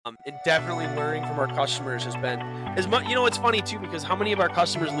And definitely learning from our customers has been as much. You know, it's funny too, because how many of our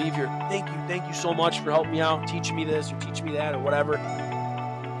customers leave here? Thank you so much for helping me out, teaching me this or teaching me that or whatever.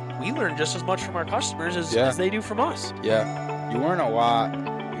 We learn just as much from our customers as they do from us. Yeah, you learn a lot.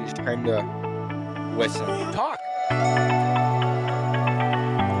 You just kind of listen. Talk.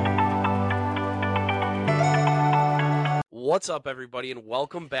 What's up, everybody, and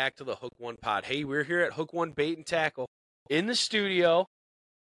welcome back to the Hook One Pod. Hey, we're here at Hook One Bait and Tackle in the studio.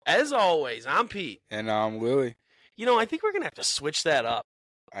 As always, I'm Pete. And I'm Willie. You know, I think we're going to have to switch that up.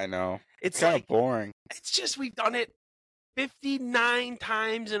 I know. It's kind like, of boring. It's just we've done it 59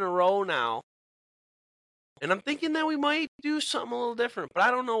 times in a row now. And I'm thinking that we might do something a little different, but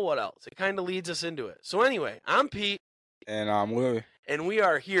I don't know what else. It kind of leads us into it. So anyway, I'm Pete. And I'm Willie. And we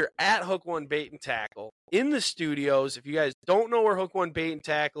are here at Hook One Bait and Tackle in the studios. If you guys don't know where Hook One Bait and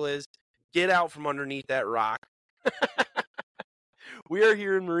Tackle is, get out from underneath that rock. We are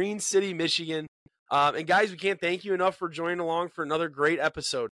here in Marine City, Michigan. And guys, we can't thank you enough for joining along for another great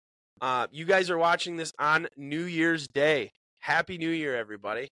episode. You guys are watching this on New Year's Day. Happy New Year,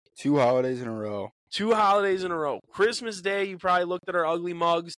 everybody. 2 holidays in a row. 2 holidays in a row. Christmas Day, you probably looked at our ugly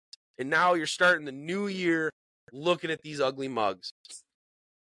mugs, and now you're starting the new year looking at these ugly mugs.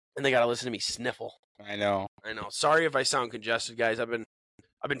 And they got to listen to me sniffle. I know. Sorry if I sound congested, guys. I've been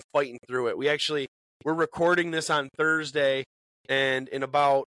fighting through it. We're recording this on Thursday, and in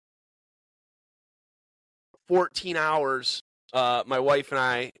about 14 hours, my wife and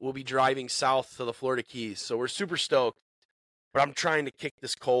I will be driving south to the Florida Keys. So we're super stoked, but I'm trying to kick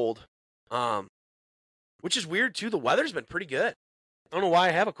this cold, which is weird too. The weather's been pretty good. I don't know why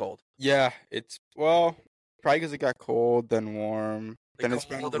I have a cold. Yeah, it's, well, probably because it got cold, then warm. Then it's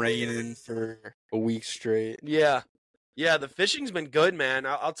been raining for a week straight. Yeah, the fishing's been good, man.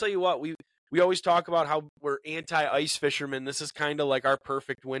 I'll tell you what, we always talk about how we're anti-ice fishermen. This is kind of like our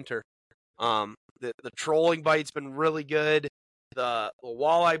perfect winter. The trolling bite's been really good. The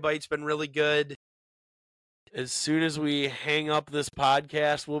walleye bite's been really good. As soon as we hang up this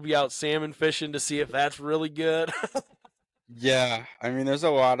podcast, we'll be out salmon fishing to see if that's really good. Yeah, I mean, there's a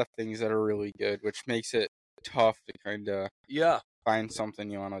lot of things that are really good, which makes it tough to kind of find something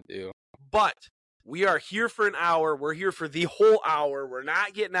you want to do. But we are here for an hour. We're here for the whole hour. We're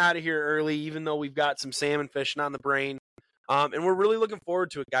not getting out of here early, even though we've got some salmon fishing on the brain. And we're really looking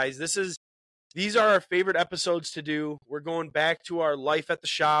forward to it, guys. These are our favorite episodes to do. We're going back to our Life at the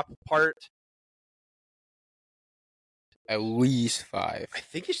Shop part. At least 5. I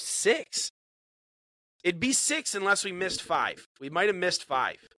think it's 6. It'd be 6 unless we missed 5. We might have missed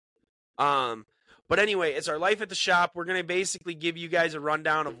 5. But anyway, it's our Life at the Shop. We're going to basically give you guys a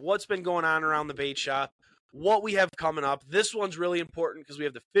rundown of what's been going on around the bait shop, what we have coming up. This one's really important because we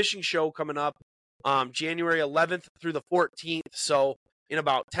have the fishing show coming up January 11th through the 14th. So in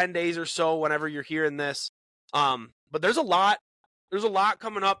about 10 days or so, whenever you're hearing this. But there's a lot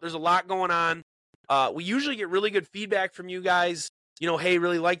coming up. There's a lot going on. We usually get really good feedback from you guys. You know, hey,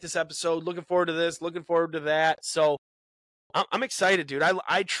 really like this episode. Looking forward to this. Looking forward to that. So I'm excited, dude.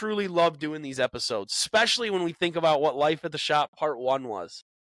 I truly love doing these episodes, especially when we think about what Life at the Shop Part 1 was.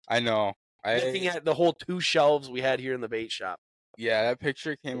 I know. Looking at the whole 2 shelves we had here in the bait shop. Yeah, that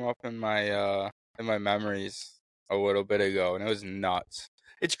picture came up in my memories a little bit ago, and it was nuts.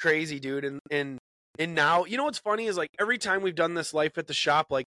 It's crazy, dude. And now, you know what's funny is, like, every time we've done this Life at the Shop,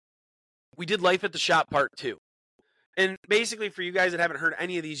 like, we did Life at the Shop Part 2. And basically, for you guys that haven't heard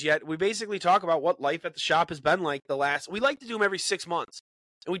any of these yet, we basically talk about what Life at the Shop has been like we like to do them every 6 months.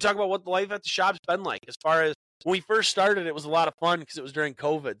 And we talk about what the Life at the Shop's been like. As far as when we first started, it was a lot of fun because it was during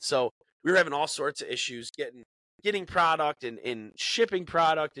COVID. So we were having all sorts of issues getting product and shipping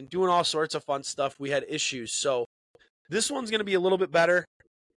product and doing all sorts of fun stuff. We had issues. So this one's going to be a little bit better.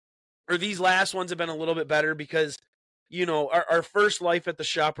 Or these last ones have been a little bit better because, you know, our first Life at the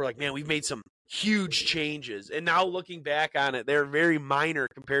Shop, we're like, man, we've made some huge changes. And now looking back on it, they're very minor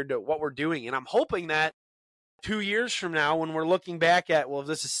compared to what we're doing. And I'm hoping that 2 years from now, when we're looking back at, well, if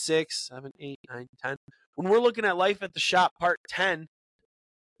this is 6, 7, 8, 9, 10, when we're looking at Life at the Shop Part 10,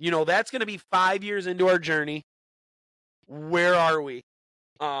 you know, that's going to be 5 years into our journey. Where are we?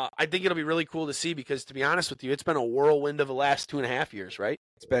 I think it'll be really cool to see because, to be honest with you, it's been a whirlwind of the last 2.5 years, right?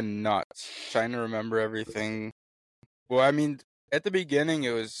 It's been nuts. Trying to remember everything. Well, I mean, at the beginning,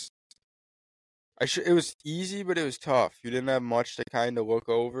 it was easy, but it was tough. You didn't have much to kind of look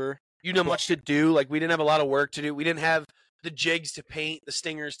over. You didn't have much to do. Like, we didn't have a lot of work to do. We didn't have the jigs to paint, the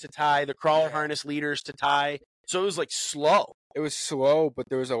stingers to tie, the crawler harness leaders to tie. So it was, like, slow. It was slow, but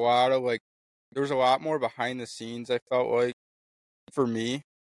there was a lot more behind the scenes, I felt like, for me.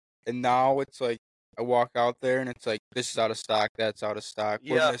 And now it's like I walk out there and it's like, this is out of stock, that's out of stock.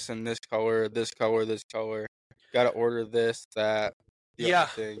 Yeah. We're missing this color, this color, this color. Got to order this, that, the other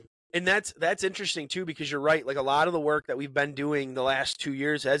thing. And that's interesting too, because you're right. Like a lot of the work that we've been doing the last 2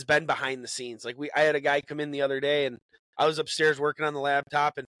 years has been behind the scenes. Like I had a guy come in the other day, and I was upstairs working on the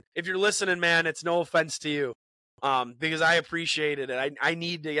laptop. And if you're listening, man, it's no offense to you, because I appreciate it, and I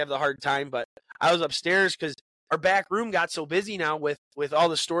need to have the hard time. But I was upstairs because our back room got so busy now with all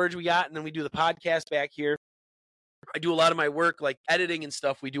the storage we got, and then we do the podcast back here. I do a lot of my work, like editing and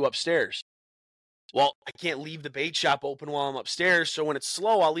stuff, we do upstairs. Well, I can't leave the bait shop open while I'm upstairs, so when it's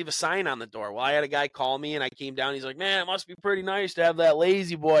slow, I'll leave a sign on the door. Well, I had a guy call me, and I came down. He's like, man, it must be pretty nice to have that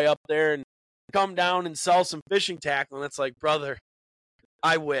lazy boy up there and come down and sell some fishing tackle. And it's like, brother,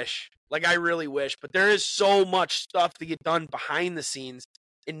 I wish. Like, I really wish. But there is so much stuff to get done behind the scenes,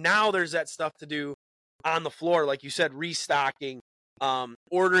 and now there's that stuff to do on the floor, like you said, restocking,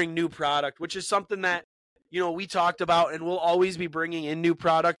 ordering new product, which is something that, we talked about, and we'll always be bringing in new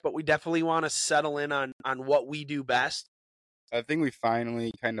product, but we definitely want to settle in on what we do best. I think we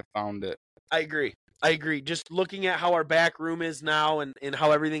finally kind of found it. I agree. Just looking at how our back room is now and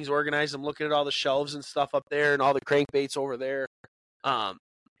how everything's organized, I'm looking at all the shelves and stuff up there and all the crankbaits over there.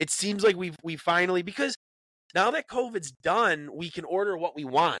 It seems like we finally, because now that COVID's done, we can order what we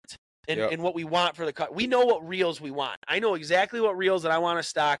want and what we want for the cut. We know what reels we want. I know exactly what reels that I want to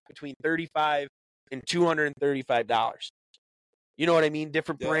stock between $35 and $235. You know what I mean?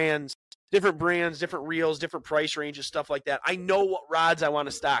 Different brands, different reels, different price ranges, stuff like that. I know what rods I want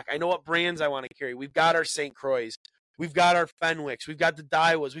to stock. I know what brands I want to carry. We've got our St. Croix. We've got our Fenwicks. We've got the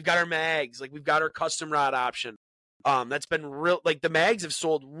Daiwas. We've got our mags. Like, we've got our custom rod option. That's been real. Like, the mags have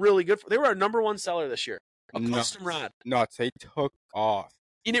sold really good. They were our number one seller this year. Custom rod. Nuts. They took off.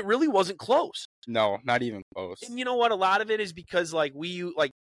 And it really wasn't close. No, not even close. And you know what? A lot of it is because,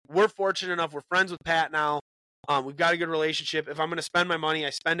 we're fortunate enough. We're friends with Pat now. We've got a good relationship. If I'm going to spend my money,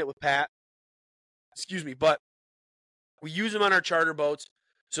 I spend it with Pat. Excuse me. But we use them on our charter boats,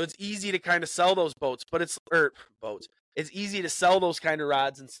 so it's easy to kind of sell those boats. But it's easy to sell those kind of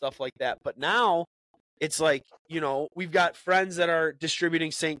rods and stuff like that. But now it's like, we've got friends that are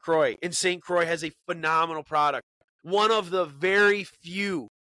distributing St. Croix, and St. Croix has a phenomenal product. One of the very few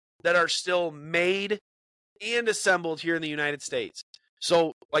that are still made and assembled here in the United States.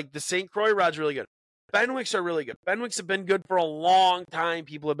 So, like, the St. Croix rod's really good. Fenwicks are really good. Fenwicks have been good for a long time.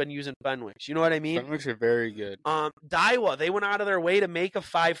 People have been using Fenwicks. You know what I mean? Fenwicks are very good. Daiwa, they went out of their way to make a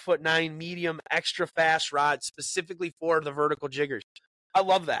 5'9" medium extra fast rod specifically for the vertical jiggers. I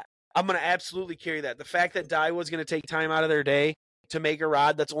love that. I'm going to absolutely carry that. The fact that Daiwa is going to take time out of their day to make a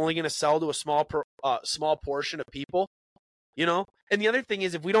rod that's only going to sell to a small portion of people, And the other thing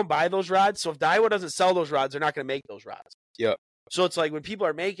is, if we don't buy those rods, so if Daiwa doesn't sell those rods, they're not going to make those rods. Yep. So it's like when people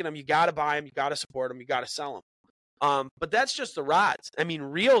are making them, you got to buy them, you got to support them, you got to sell them. But that's just the rods. I mean,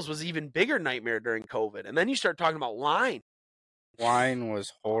 reels was even bigger nightmare during COVID. And then you start talking about line. Line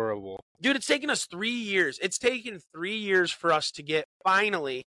was horrible. Dude, it's taken us 3 years. It's taken 3 years for us to get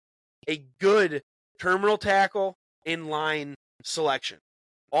finally a good terminal tackle in line selection.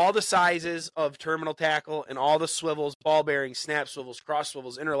 All the sizes of terminal tackle and all the swivels, ball bearings, snap swivels, cross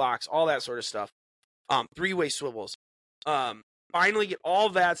swivels, interlocks, all that sort of stuff. Three-way swivels. Finally get all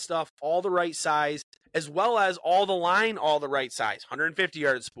that stuff, all the right size, as well as all the line, all the right size.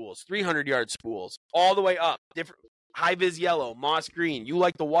 150-yard spools, 300-yard spools, all the way up. Different high-vis yellow, moss green. You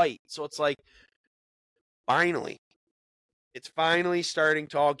like the white. So it's like, finally. It's finally starting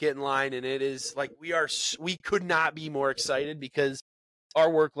to all get in line, and it is like we could not be more excited because our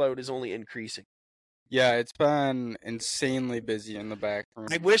workload is only increasing. Yeah, it's been insanely busy in the back room.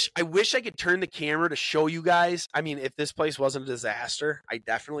 I wish I could turn the camera to show you guys. I mean, if this place wasn't a disaster, I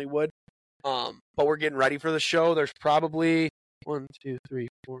definitely would. But we're getting ready for the show. There's probably 1, 2, 3,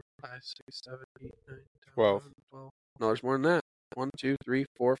 4, 5, 6, 7, 8, 9, 10, 12. 12. No, there's more than that. 1, 2, 3,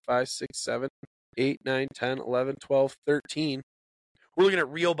 4, 5, 6, 7, 8, 9, 10, 11, 12, 13. We're looking at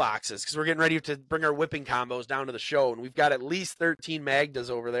reel boxes because we're getting ready to bring our whipping combos down to the show. And we've got at least 13 Magdas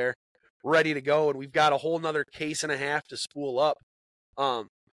over there ready to go. And we've got a whole nother case and a half to spool up.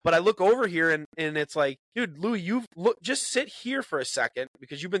 But I look over here and it's like, dude, Louie, just sit here for a second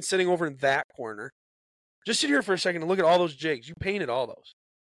because you've been sitting over in that corner. Just sit here for a second and look at all those jigs. You painted all those.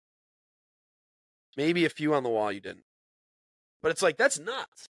 Maybe a few on the wall you didn't. But it's like, that's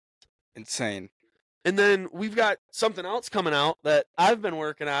nuts. Insane. And then we've got something else coming out that I've been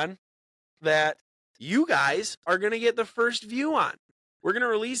working on that you guys are going to get the first view on. We're going to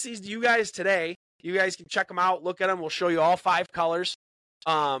release these to you guys today. You guys can check them out, look at them. We'll show you all 5 colors.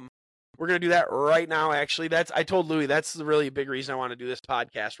 We're going to do that right now, actually. I told Louie that's the really big reason I want to do this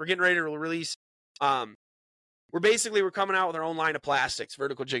podcast. We're getting ready to release We're coming out with our own line of plastics,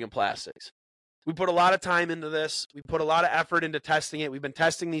 vertical jigging plastics. We put a lot of time into this. We put a lot of effort into testing it. We've been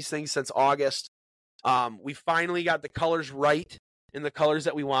testing these things since August. We finally got the colors right in the colors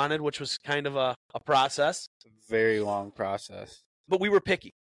that we wanted, which was kind of a process. Very long process. But we were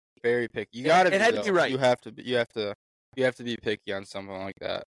picky. Very picky. You got to be. It had to be right. You have to be picky on something like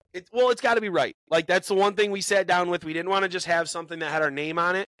that. It's got to be right. Like, that's the one thing we sat down with. We didn't want to just have something that had our name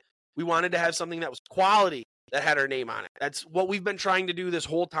on it. We wanted to have something that was quality that had our name on it. That's what we've been trying to do this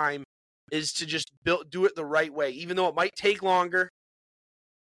whole time, is to just do it the right way. Even though it might take longer,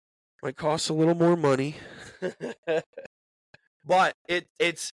 might cost a little more money, but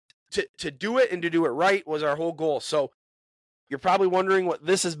it's to do it and to do it right was our whole goal. So you're probably wondering what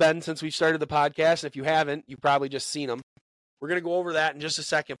this has been since we started the podcast. If you haven't, you've probably just seen them. We're going to go over that in just a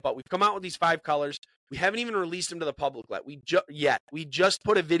second, but we've come out with these 5 colors. We haven't even released them to the public yet. We just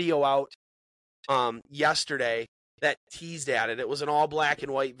put a video out yesterday that teased at it. It was an all black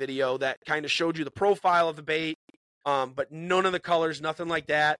and white video that kind of showed you the profile of the bait, but none of the colors, nothing like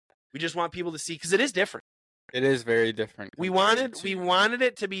that. We just want people to see, because it is different. It is very different. We wanted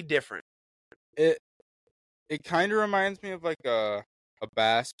it to be different. It kind of reminds me of like a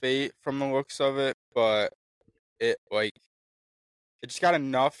bass bait from the looks of it, but it just got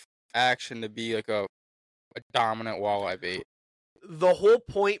enough action to be like a dominant walleye bait. The whole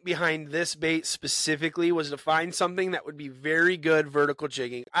point behind this bait specifically was to find something that would be very good vertical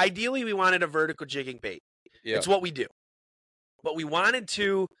jigging. Ideally, we wanted a vertical jigging bait. Yep. It's what we do. But we wanted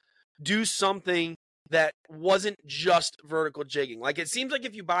to do something that wasn't just vertical jigging. Like, it seems like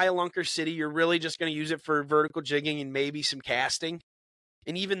if you buy a Lunker City, you're really just going to use it for vertical jigging and maybe some casting.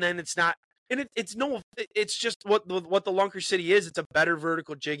 And even then, it's not. And it's just what the Lunker City is. It's a better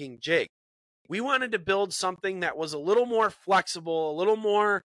vertical jigging jig. We wanted to build something that was a little more flexible, a little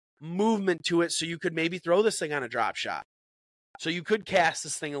more movement to it, so you could maybe throw this thing on a drop shot. So you could cast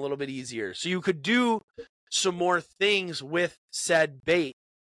this thing a little bit easier. So you could do some more things with said bait.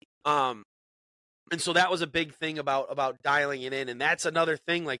 And so that was a big thing about dialing it in. And that's another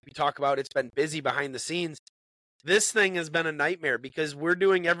thing, like we talk about, it's been busy behind the scenes. This thing has been a nightmare because we're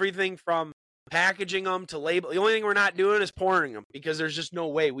doing everything from packaging them to label. The only thing we're not doing is pouring them, because there's just no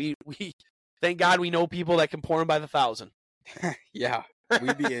way. We thank God we know people that can pour them by the 1,000. Yeah,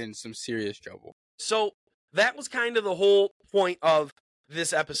 we'd be in some serious trouble. So that was kind of the whole point of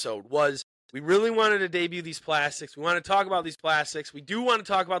this episode, was we really wanted to debut these plastics. We want to talk about these plastics. We do want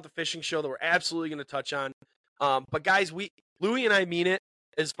to talk about the fishing show that we're absolutely going to touch on. But guys, Louie and I mean it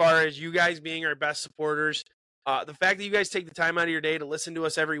as far as you guys being our best supporters. The fact that you guys take the time out of your day to listen to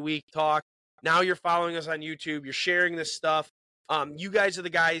us every week talk. Now you're following us on YouTube. You're sharing this stuff. You guys are the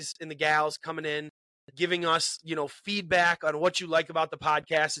guys and the gals coming in, giving us, feedback on what you like about the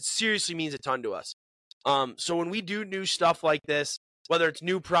podcast. It seriously means a ton to us. So when we do new stuff like this, whether it's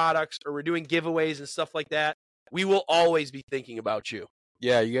new products or we're doing giveaways and stuff like that, we will always be thinking about you.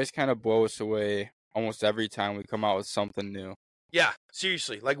 Yeah, you guys kind of blow us away almost every time we come out with something new. Yeah,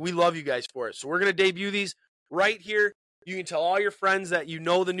 seriously. Like, we love you guys for it. So we're going to debut these right here. You can tell all your friends that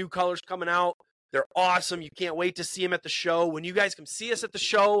the new colors coming out. They're awesome. You can't wait to see them at the show. When you guys come see us at the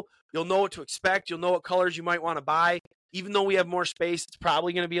show, you'll know what to expect. You'll know what colors you might want to buy. Even though we have more space, it's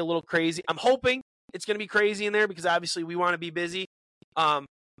probably going to be a little crazy. I'm hoping it's going to be crazy in there because obviously we want to be busy. But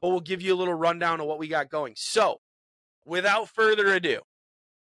we'll give you a little rundown of what we got going. So, without further ado,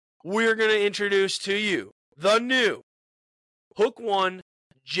 we're going to introduce to you the new Hook 1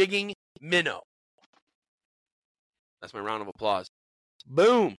 Jigging Minnow. That's my round of applause.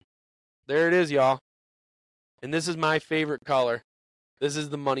 Boom. There it is, y'all. And this is my favorite color. This is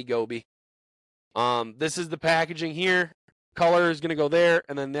the Money Goby. This is the packaging here. Color is going to go there,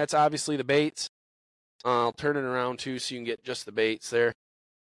 and then that's obviously the baits. I'll turn it around, too, so you can get just the baits there.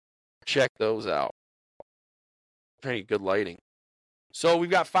 Check those out. Very good lighting. So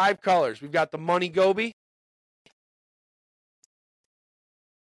we've got 5 colors. We've got the Money Goby.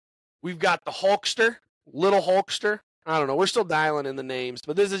 We've got the Hulkster, Little Hulkster. I don't know. We're still dialing in the names,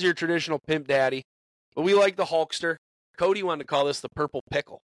 but this is your traditional Pimp Daddy. But we like the Hulkster. Cody wanted to call this the Purple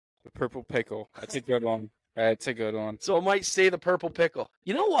Pickle. The Purple Pickle. That's a good one. That's a good one. So it might say the Purple Pickle.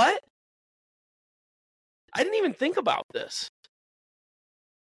 You know what? I didn't even think about this.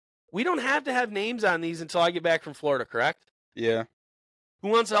 We don't have to have names on these until I get back from Florida, correct? Yeah. Who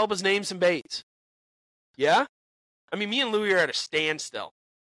wants to help us name some baits? Yeah? I mean, me and Louie are at a standstill.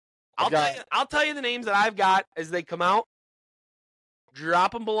 I'll tell you the names that I've got as they come out.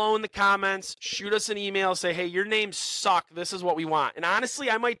 Drop them below in the comments. Shoot us an email. Say, hey, your names suck. This is what we want. And honestly,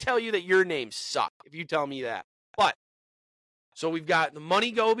 I might tell you that your names suck if you tell me that. But So we've got the money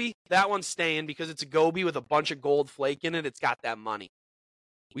goby. That one's staying because it's a goby with a bunch of gold flake in it. It's got that money.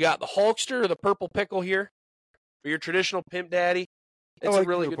 We got the Hulkster or the purple pickle here for your traditional pimp daddy. It's I like a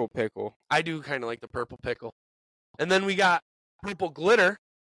really purple pickle. I do kind of like the purple pickle. And then we got purple glitter.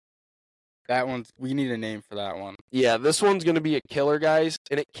 That one's, we need a name for that one. Yeah, this one's going to be a killer, guys.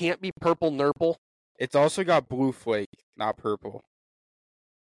 And it can't be purple nurple. It's also got blue flake, not purple.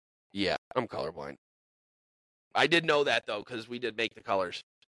 Yeah, I'm colorblind. I did know that, though, because we did make the colors.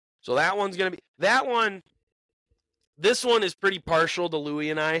 So that one's going to be... That one... This one is pretty partial to Louie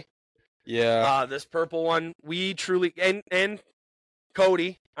and I. Yeah. This purple one, we truly... And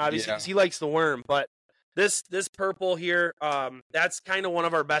Cody, obviously, because he likes the worm. But this purple here, that's kind of one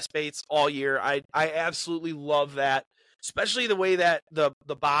of our best baits all year. I absolutely love that. Especially the way that the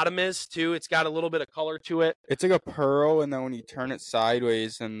bottom is, too. It's got a little bit of color to it. It's like a pearl, and then when you turn it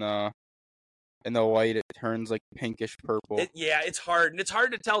sideways in the light, it turns like pinkish purple. It's hard. And it's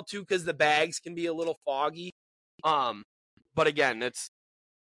hard to tell, too, because the bags can be a little foggy. But again, it's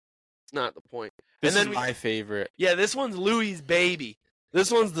not the point. This is my favorite. Yeah, this one's Louie's baby.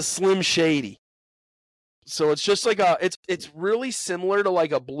 This one's the Slim Shady. So it's just like it's really similar to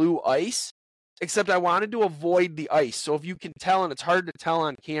like a blue ice, except I wanted to avoid the ice. So if you can tell, and it's hard to tell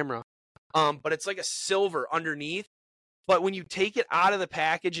on camera, but it's like a silver underneath. But when you take it out of the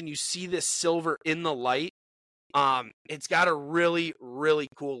package and you see this silver in the light, it's got a really, really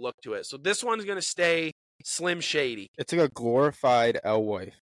cool look to it. So this one's going to stay Slim Shady. It's like a glorified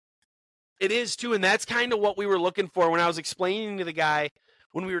alewife. It is, too, and that's kind of what we were looking for when I was explaining to the guy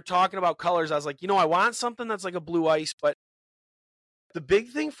when we were talking about colors. I was like, I want something that's like a blue ice, but the big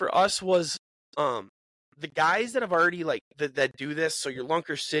thing for us was the guys that have already, like, that do this, so your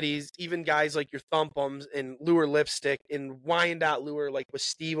Lunker Cities, even guys like your Thumpums and Lure Lipstick and Wyandotte Lure, like with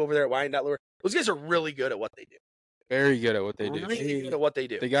Steve over there at Wyandotte Lure, those guys are really good at what they do. Very good at what they do. Really good at what they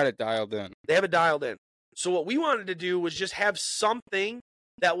do. They got it dialed in. They have it dialed in. So what we wanted to do was just have something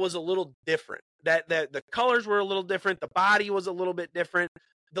that was a little different. That the colors were a little different. The body was a little bit different.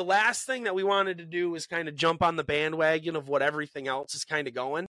 The last thing that we wanted to do was kind of jump on the bandwagon of what everything else is kind of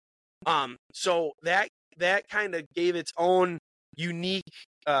going. So that kind of gave its own unique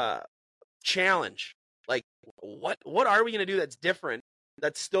challenge. Like, what are we going to do that's different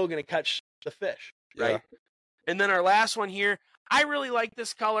that's still going to catch the fish, right? Yeah. And then our last one here, I really like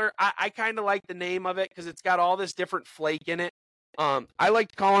this color. I kind of like the name of it because it's got all this different flake in it. I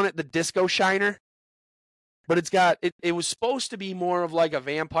liked calling it the Disco Shiner, but it was supposed to be more of like a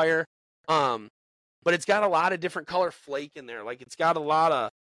vampire, but it's got a lot of different color flake in there. Like, it's got a lot of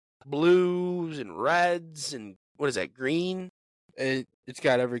blues and reds and what is that, green? It's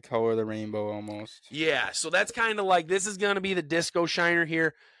got every color of the rainbow almost. Yeah, so that's kind of like, this is going to be the Disco Shiner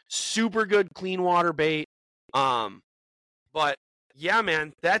here. Super good clean water bait. But yeah,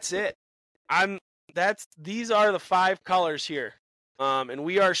 man, that's it. These are the 5 colors here. And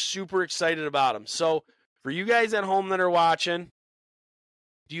we are super excited about them. So for you guys at home that are watching,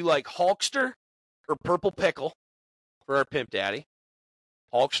 do you like Hulkster or Purple Pickle for our Pimp Daddy?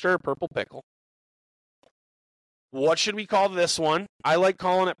 Hulkster or Purple Pickle? What should we call this one? I like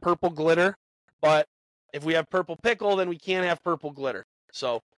calling it Purple Glitter, but if we have Purple Pickle, then we can't have Purple Glitter.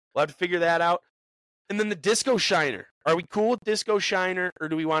 So we'll have to figure that out. And then the Disco Shiner. Are we cool with Disco Shiner, or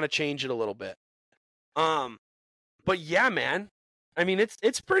do we want to change it a little bit? But yeah, man. I mean,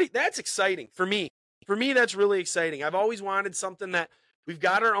 it's pretty, that's exciting for me. For me, that's really exciting. I've always wanted something that we've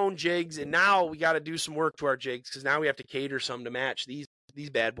got our own jigs, and now we got to do some work to our jigs because now we have to cater some to match these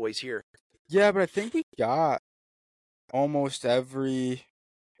bad boys here. Yeah, but I think we got almost every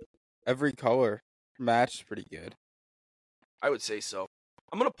color matched pretty good. I would say so.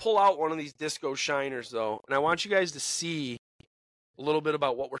 I'm going to pull out one of these Disco Shiners, though, and I want you guys to see a little bit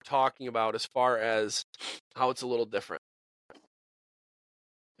about what we're talking about as far as how it's a little different.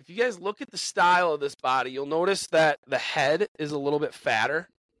 If you guys look at the style of this body, you'll notice that the head is a little bit fatter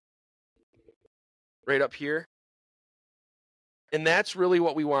right up here. And that's really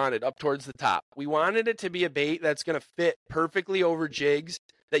what we wanted up towards the top. We wanted it to be a bait that's going to fit perfectly over jigs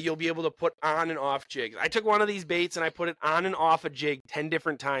that you'll be able to put on and off jigs. I took one of these baits and I put it on and off a jig 10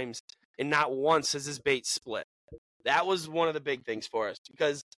 different times, and not once has this bait split. That was one of the big things for us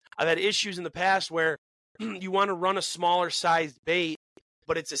because I've had issues in the past where you want to run a smaller sized bait,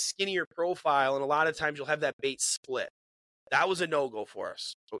 but it's a skinnier profile, and a lot of times you'll have that bait split. That was a no-go for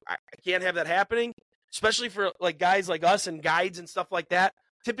us. So I can't have that happening, especially for like guys like us and guides and stuff like that.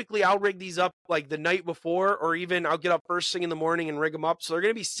 Typically, I'll rig these up like the night before, or even I'll get up first thing in the morning and rig them up. So they're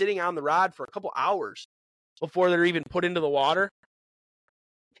going to be sitting on the rod for a couple hours before they're even put into the water.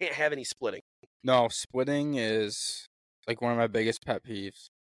 Can't have any splitting. No, splitting is like one of my biggest pet peeves.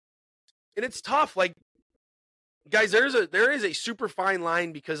 And it's tough. Like, guys, there is a super fine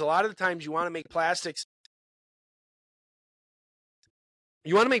line because a lot of the times you want to make plastics.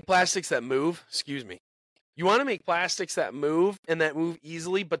 You want to make plastics that move. Excuse me. You want to make plastics that move and that move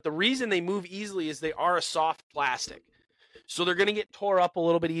easily, but the reason they move easily is they are a soft plastic. So they're going to get tore up a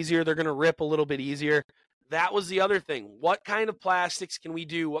little bit easier. They're going to rip a little bit easier. That was the other thing. What kind of plastics can we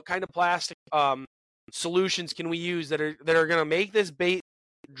do? What kind of plastic solutions can we use that are going to make this bait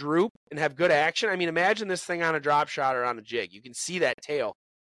droop and have good action? I mean, imagine this thing on a drop shot or on a jig. You can see that tail.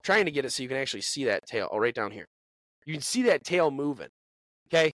 I'm trying to get it so you can actually see that tail. Oh, right down here. You can see that tail moving.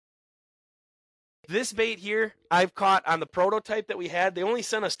 Okay. This bait here, I've caught on the prototype that we had. They only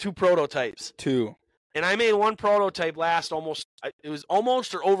sent us 2 prototypes. 2. And I made one prototype last it was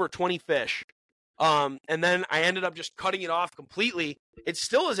almost or over 20 fish. And then I ended up just cutting it off completely. It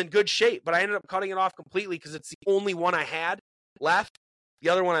still is in good shape, but I ended up cutting it off completely because it's the only one I had left. The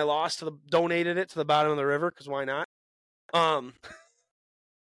other one I lost donated it to the bottom of the river because why not?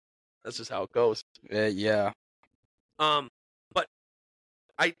 That's just how it goes. Yeah. But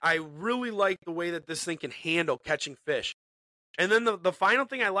I really like the way that this thing can handle catching fish. And then the final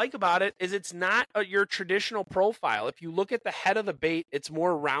thing I like about it is it's not your traditional profile. If you look at the head of the bait, it's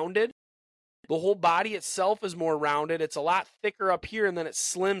more rounded. The whole body itself is more rounded. It's a lot thicker up here, and then it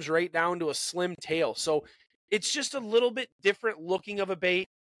slims right down to a slim tail. So it's just a little bit different looking of a bait.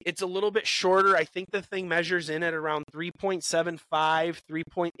 It's a little bit shorter. I think the thing measures in at around 3.75,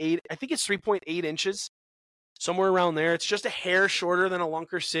 3.8. I think it's 3.8 inches, somewhere around there. It's just a hair shorter than a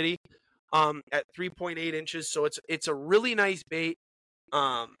Lunker City at 3.8 inches. So it's a really nice bait.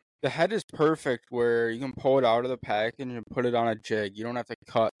 The head is perfect where you can pull it out of the pack and you put it on a jig. You don't have to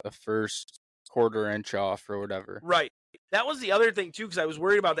cut the first quarter inch off or whatever. Right. That was the other thing too, because I was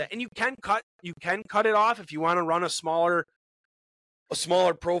worried about that. And you can cut it off if you want to run a smaller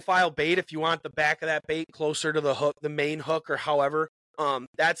profile bait, if you want the back of that bait closer to the hook, the main hook, or however.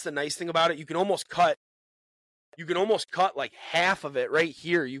 That's the nice thing about it. You can almost cut like half of it right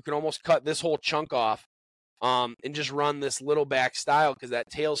here. You can almost cut this whole chunk off. And just run this little back style because that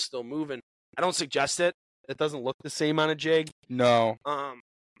tail's still moving. I don't suggest it. It doesn't look the same on a jig. No.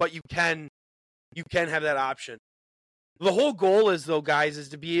 But you can have that option. The whole goal is, though, guys, is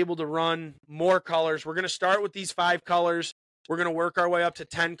to be able to run more colors. We're going to start with these 5 colors. We're going to work our way up to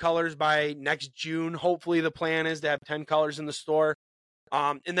 10 colors by next June. Hopefully the plan is to have 10 colors in the store.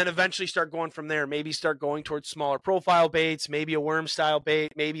 And then eventually start going from there. Maybe start going towards smaller profile baits, maybe a worm style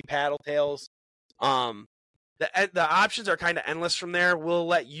bait, maybe paddle tails. The options are kind of endless from there. We'll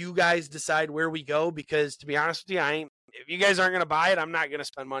let you guys decide where we go because, to be honest with you, if you guys aren't going to buy it, I'm not going to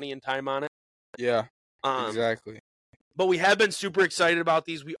spend money and time on it. Yeah, exactly. But we have been super excited about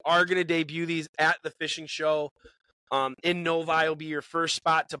these. We are going to debut these at the fishing show. In Novi will be your first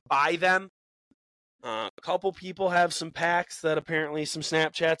spot to buy them. A couple people have some packs that apparently some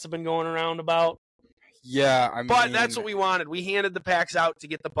Snapchats have been going around about. Yeah, but that's what we wanted. We handed the packs out to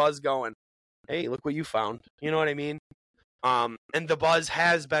get the buzz going. Hey, look what you found. You know what I mean? And the buzz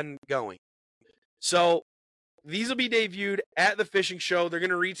has been going. So these will be debuted at the fishing show. They're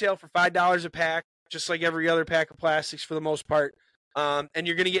going to retail for $5 a pack, just like every other pack of plastics for the most part. And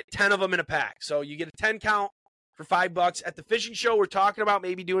you're going to get 10 of them in a pack. So you get a 10 count for $5. At the fishing show, we're talking about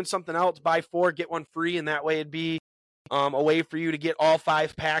maybe doing something else. Buy 4, get 1 free, and that way it'd be a way for you to get all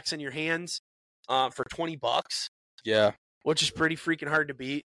 5 packs in your hands for $20. Yeah. Which is pretty freaking hard to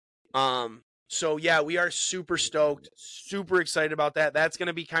beat. So, yeah, we are super stoked, super excited about that. That's going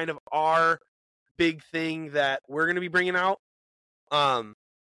to be kind of our big thing that we're going to be bringing out. Now,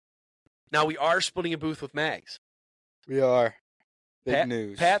 we are splitting a booth with Mags. We are. Big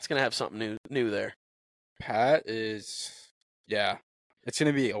news. Pat's going to have something new there. Pat is, yeah, it's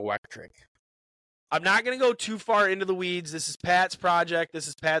going to be electric. I'm not going to go too far into the weeds. This is Pat's project. This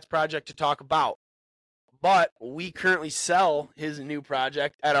is Pat's project to talk about. But we currently sell his new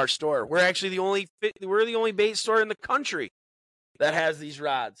project at our store. We're actually the only bait store in the country that has these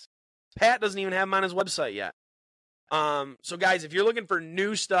rods. Pat doesn't even have them on his website yet. So guys, if you're looking for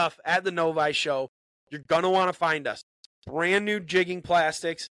new stuff at the Novi show, you're going to want to find us. Brand new jigging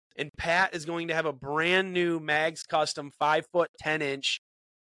plastics, and Pat is going to have a brand new Mags Custom 5-foot 10-inch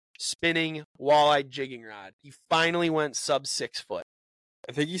spinning walleye jigging rod. He finally went sub 6 foot.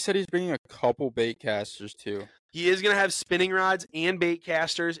 I think he said he's bringing a couple bait casters too. He is going to have spinning rods and bait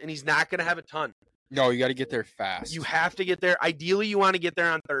casters, and he's not going to have a ton. No, you got to get there fast. You have to get there. Ideally, you want to get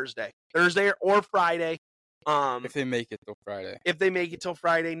there on Thursday or Friday. If they make it till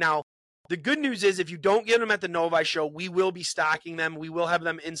Friday. Now, the good news is if you don't get them at the Novi show, we will be stocking them. We will have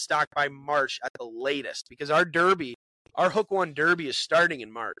them in stock by March at the latest because our derby our Hook One Derby is starting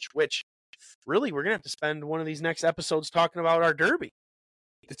in March, which really we're going to have to spend one of these next episodes talking about our Derby.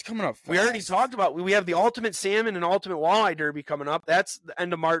 It's coming up fast. We already talked about, we have the Ultimate Salmon and Ultimate Walleye Derby coming up. That's the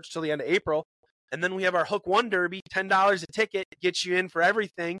end of March till the end of April. And then we have our Hook One Derby, $10 a ticket, gets you in for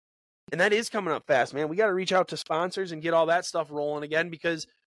everything. And that is coming up fast, man. We got to reach out to sponsors and get all that stuff rolling again because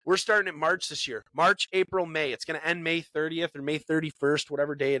we're starting at March this year. March, April, May. It's going to end May 30th or May 31st,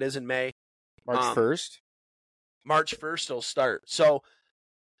 whatever day it is in May. March 1st? March 1st it'll start. So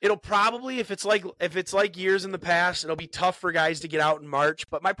it'll probably, if it's like years in the past, it'll be tough for guys to get out in March.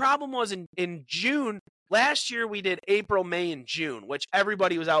 But my problem was in June. Last year we did April, May, and June, which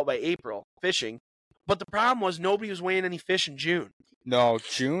everybody was out by April fishing. But the problem was nobody was weighing any fish in June. No,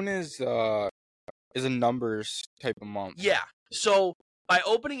 June is a numbers type of month. Yeah. So by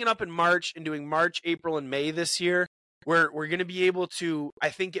opening it up in March and doing March, April, and May this year, we're going to be able to, I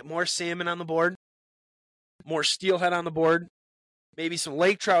think, get more salmon on the board, more steelhead on the board, maybe some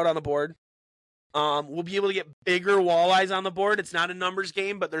lake trout on the board. We'll be able to get bigger walleyes on the board. It's not a numbers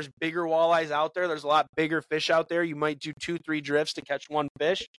game, but there's bigger walleyes out there. There's a lot bigger fish out there. You might do 2-3 drifts to catch one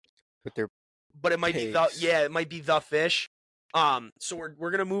fish. But it might be the fish. So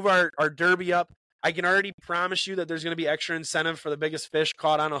we're gonna move our derby up. I can already promise you that there's gonna be extra incentive for the biggest fish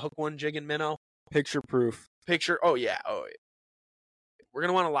caught on a Hook One jig and minnow. Picture proof. Oh yeah. We're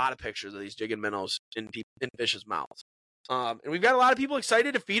gonna want a lot of pictures of these jig and minnows in fish's mouths. And we've got a lot of people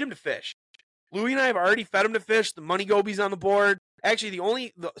excited to feed them to fish. Louie and I have already fed them to fish. The money gobies on the board.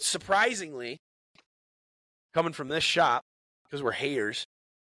 Actually, surprisingly, coming from this shop because we're haters.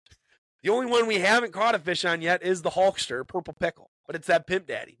 The only one we haven't caught a fish on yet is the Hulkster, Purple Pickle. But it's that Pimp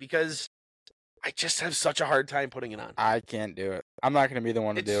Daddy because I just have such a hard time putting it on. I can't do it. I'm not going to be the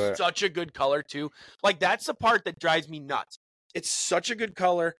one to do it. It's such a good color, too. Like, that's the part that drives me nuts. It's such a good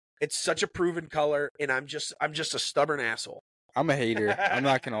color. It's such a proven color. And I'm just a stubborn asshole. I'm a hater. I'm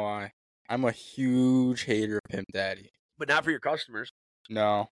not going to lie. I'm a huge hater of Pimp Daddy. But not for your customers.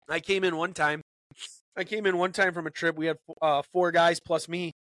 No. I came in one time from a trip. We had 4 guys plus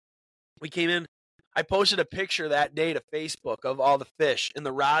me. We came in, I posted a picture that day to Facebook of all the fish, and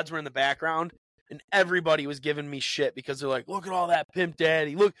the rods were in the background, and everybody was giving me shit because they're like, look at all that Pimp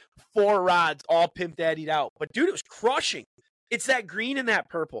Daddy. Look, 4 rods, all Pimp Daddied out. But, dude, it was crushing. It's that green and that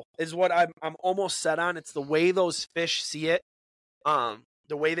purple is what I'm almost set on. It's the way those fish see it,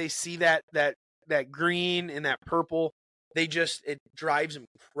 the way they see that green and that purple. It drives them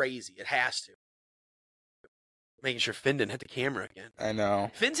crazy. It has to. Making sure Finn didn't hit the camera again. I know.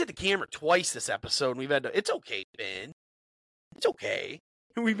 Finn's hit the camera twice this episode, and we've had to... It's okay, Finn. It's okay.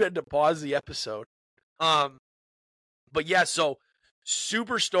 We've had to pause the episode. But yeah, so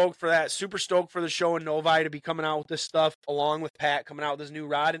super stoked for that. Super stoked for the show in Novi to be coming out with this stuff, along with Pat coming out with his new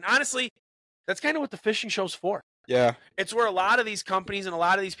rod. And honestly, that's kind of what the fishing show's for. Yeah. It's where a lot of these companies and a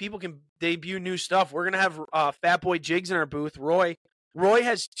lot of these people can debut new stuff. We're going to have Fat Boy Jigs in our booth. Roy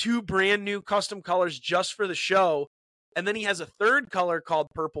has 2 brand new custom colors just for the show. And then he has a 3rd color called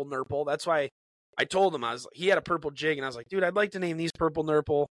Purple Nurple. That's why I told him, he had a purple jig. And I was like, dude, I'd like to name these Purple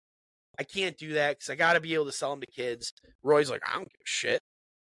Nurple. I can't do that because I got to be able to sell them to kids. Roy's like, I don't give a shit.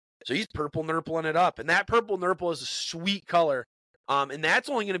 So he's Purple Nurpling it up. And that Purple Nurple is a sweet color. And that's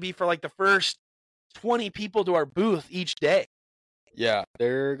only going to be for like the first 20 people to our booth each day. Yeah,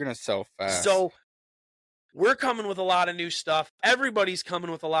 they're going to sell fast. So we're coming with a lot of new stuff. Everybody's coming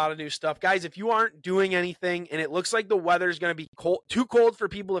with a lot of new stuff. Guys, if you aren't doing anything and it looks like the weather's going to be too cold for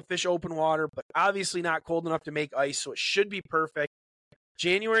people to fish open water, but obviously not cold enough to make ice, so it should be perfect.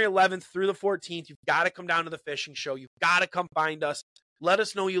 January 11th through the 14th, you've got to come down to the fishing show. You've got to come find us. Let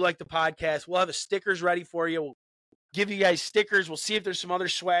us know you like the podcast. We'll have the stickers ready for you. We'll give you guys stickers. We'll see if there's some other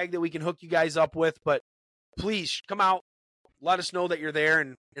swag that we can hook you guys up with, but please come out. Let us know that you're there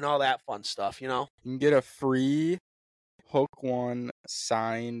and all that fun stuff, you know? You can get a free Hook One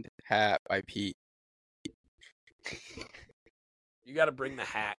signed hat by Pete. You got to bring the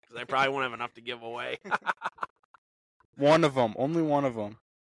hat because I probably won't have enough to give away. One of them. Only one of them.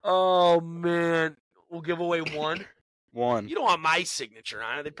 Oh, man. We'll give away one? One. You don't want my signature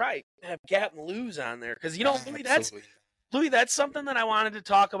on it. They'd probably have Captain Lou's on there. Because, you know, Louis, that's something that I wanted to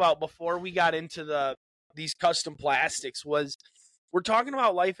talk about before we got into these custom plastics was we're talking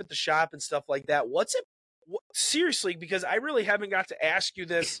about life at the shop and stuff like that. Seriously, because I really haven't got to ask you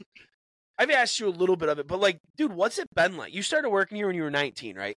this. I've asked you a little bit of it, but like, dude, what's it been like? You started working here when you were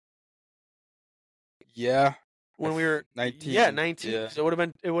 19, right? Yeah. When we were 19. Yeah, 19. Yeah. So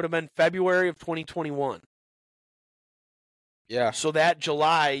it would have been February of 2021. Yeah. So that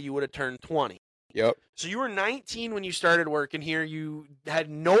July you would have turned 20. Yep. So you were 19 when you started working here. You had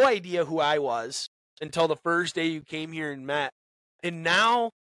no idea who I was. until the first day you came here and met. And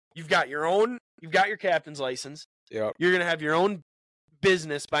now you've got your captain's license. Yep. You're going to have your own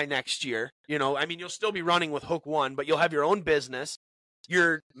business by next year. I mean, you'll still be running with Hook One, but you'll have your own business.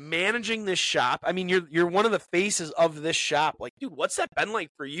 You're managing this shop. I mean, you're one of the faces of this shop. Like, dude, what's that been like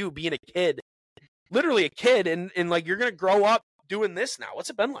for you being a kid? Literally a kid, and like you're going to grow up doing this now. What's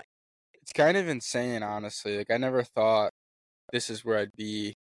it been like? It's kind of insane, honestly. Like, I never thought this is where I'd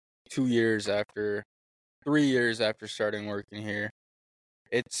be 3 years after starting working here.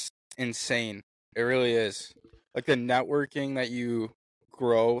 It's insane. It really is. Like, the networking that you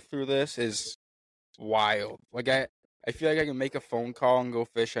grow through this is wild. Like, I feel like I can make a phone call and go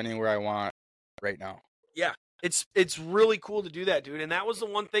fish anywhere I want right now. Yeah, it's really cool to do that, dude. And that was the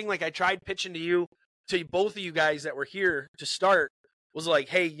one thing, like, I tried pitching to both of you guys that were here to start, was like,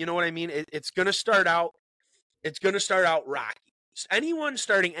 hey, you know what I mean? It's gonna start out rocky. Anyone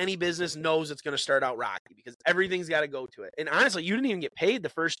starting any business knows it's gonna start out rocky because everything's got to go to it. And honestly, you didn't even get paid the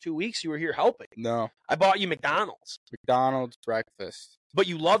first 2 weeks you were here helping. No, I bought you McDonald's breakfast, but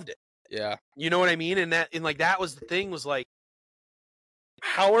you loved it. Yeah, you know what I mean. And that was the thing, was like,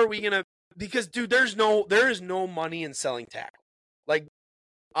 how are we gonna? Because, dude, there is no money in selling tackle. Like,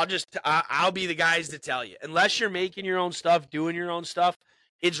 I'll be the guys to tell you, unless you're making your own stuff, doing your own stuff,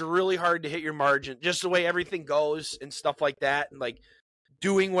 it's really hard to hit your margin, just the way everything goes and stuff like that. And like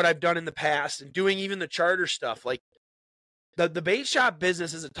doing what I've done in the past and doing even the charter stuff, like the bait shop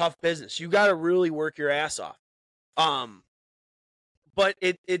business is a tough business. You got to really work your ass off. But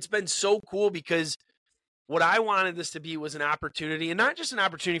it's been so cool because what I wanted this to be was an opportunity, and not just an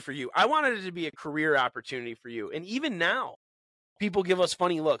opportunity for you. I wanted it to be a career opportunity for you. And even now, people give us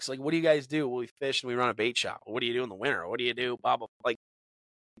funny looks. Like, what do you guys do? Well, we fish and we run a bait shop. What do you do in the winter? What do you do? Blah, blah. Like,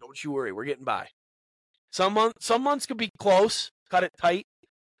 don't you worry, we're getting by. Some months could be close, cut it tight.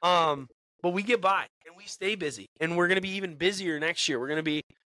 But we get by and we stay busy, and we're gonna be even busier next year. We're gonna be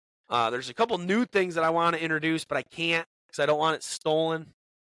there's a couple new things that I want to introduce, but I can't because I don't want it stolen.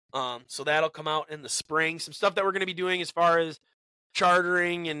 So that'll come out in the spring. Some stuff that we're gonna be doing as far as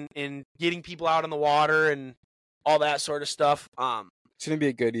chartering and getting people out on the water and all that sort of stuff. It's gonna be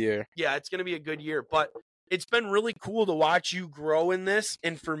a good year. Yeah, it's gonna be a good year, but it's been really cool to watch you grow in this,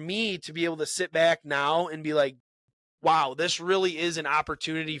 and for me to be able to sit back now and be like, wow, this really is an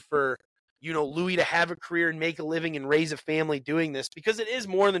opportunity for, Louie to have a career and make a living and raise a family doing this, because it is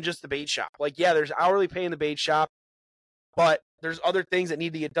more than just the bait shop. Like, yeah, there's hourly pay in the bait shop, but there's other things that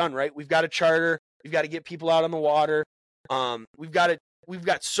need to get done, right? We've got to charter. We've got to get people out on the water. We've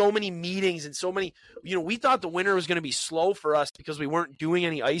got so many meetings and so many, we thought the winter was going to be slow for us because we weren't doing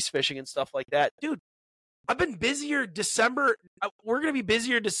any ice fishing and stuff like that. Dude, I've been busier December. We're going to be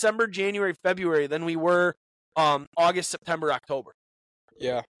busier December, January, February than we were August, September, October.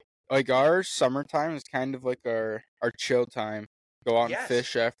 Yeah. Like, our summertime is kind of like our chill time. Go out and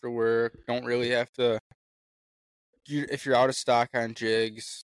fish after work. Don't really have to. If you're out of stock on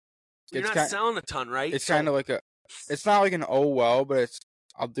jigs, you're not selling a ton, right? It's kind of like it's not like an oh well, but it's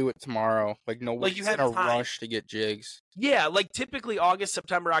I'll do it tomorrow. Like, nobody's in a rush to get jigs. Yeah, like typically August,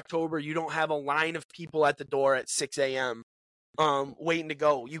 September, October, you don't have a line of people at the door at 6 a.m. Waiting to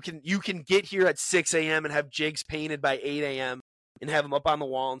go. You can get here at 6 a.m. and have jigs painted by 8 a.m. and have them up on the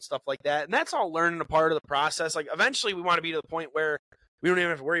wall and stuff like that. And that's all learning a part of the process. Like, eventually we want to be to the point where we don't even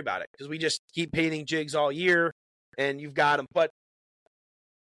have to worry about it because we just keep painting jigs all year and you've got them. But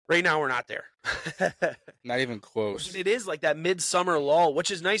right now we're not there. Not even close. It is like that midsummer lull, which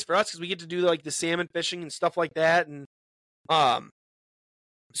is nice for us because we get to do like the salmon fishing and stuff like that. And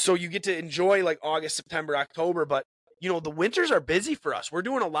so you get to enjoy like August, September, October. But, the winters are busy for us. We're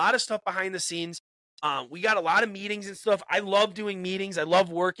doing a lot of stuff behind the scenes. We got a lot of meetings and stuff. I love doing meetings. I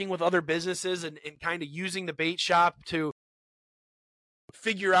love working with other businesses and kind of using the bait shop to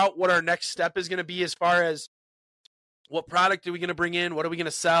figure out what our next step is going to be as far as what product are we going to bring in? What are we going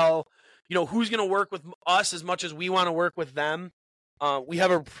to sell? Who's going to work with us as much as we want to work with them? We have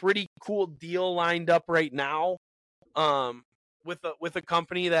a pretty cool deal lined up right now with a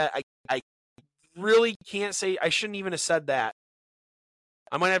company that I really can't say. I shouldn't even have said that.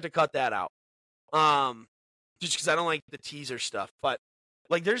 I might have to cut that out. Just because I don't like the teaser stuff. But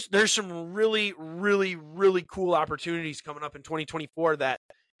like there's some really, really, really cool opportunities coming up in 2024 that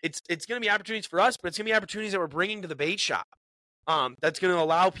it's going to be opportunities for us, but it's going to be opportunities that we're bringing to the bait shop. That's going to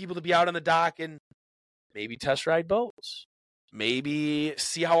allow people to be out on the dock and maybe test ride boats, maybe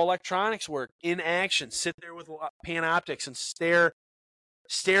see how electronics work in action, sit there with Panoptics and stare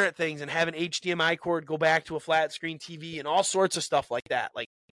at things and have an HDMI cord go back to a flat screen TV and all sorts of stuff like that. Like,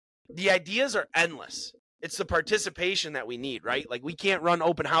 the ideas are endless. It's the participation that we need, right? Like, we can't run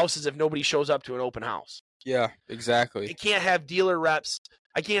open houses if nobody shows up to an open house. Yeah, exactly. I can't have dealer reps.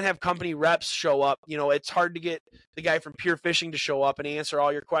 I can't have company reps show up. You know, it's hard to get the guy from Pure Fishing to show up and answer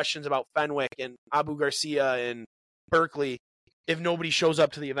all your questions about Fenwick and Abu Garcia and Berkeley if nobody shows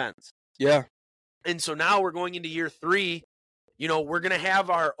up to the events. Yeah. And so now we're going into year 3. You know, we're going to have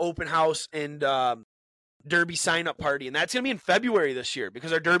our open house and Derby sign-up party, and that's going to be in February this year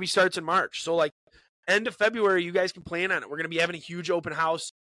because our Derby starts in March. So, like, end of February, you guys can plan on it. We're going to be having a huge open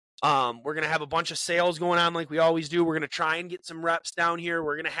house. We're going to have a bunch of sales going on like we always do. We're going to try and get some reps down here.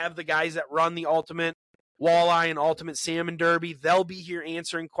 We're going to have the guys that run the Ultimate Walleye and Ultimate Salmon Derby. They'll be here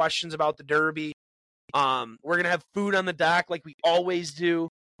answering questions about the Derby. We're going to have food on the dock like we always do.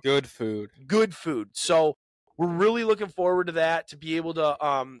 Good food. Good food. So we're really looking forward to that, to be able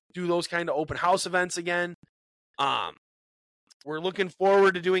to do those kind of open house events again. We're looking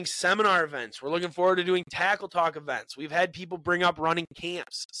forward to doing seminar events. We're looking forward to doing tackle talk events. We've had people bring up running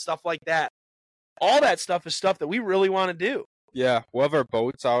camps, stuff like that. All that stuff is stuff that we really want to do. Yeah, we'll have our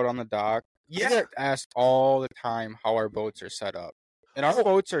boats out on the dock. Yeah. I get asked all the time how our boats are set up. And our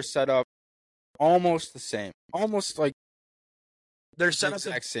boats are set up almost the same. Almost like they're set the up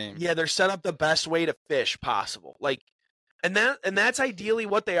exact same. Yeah, they're set up the best way to fish possible. Like, and that's ideally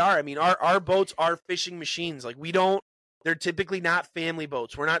what they are. I mean, our boats are fishing machines. Like, they're typically not family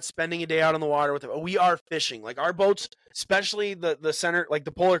boats. We're not spending a day out on the water with them. We are fishing. Like, our boats, especially the center, like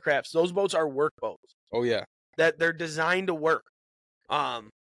the Polar Crafts, those boats are work boats. Oh yeah. That they're designed to work. I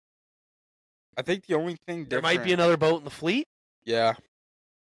think the only thing there different... might be another boat in the fleet. Yeah.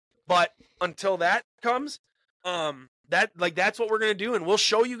 But until that comes, that's what we're gonna do, and we'll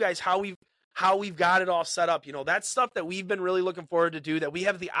show you guys how we've got it all set up. You know, that's stuff that we've been really looking forward to do, that we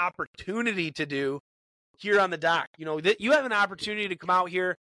have the opportunity to do here on the dock. You know, that you have an opportunity to come out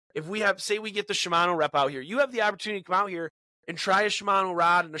here. If we have, say we get the Shimano rep out here, you have the opportunity to come out here and try a Shimano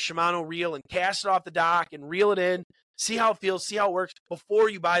rod and a Shimano reel and cast it off the dock and reel it in, see how it feels, see how it works before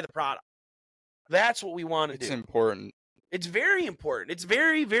you buy the product. That's what we want to do. It's important. It's very important. It's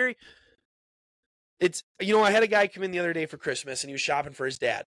very, very, you know, I had a guy come in the other day for Christmas and he was shopping for his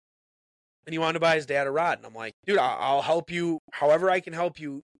dad. And he wanted to buy his dad a rod. And I'm like, dude, I'll help you however I can help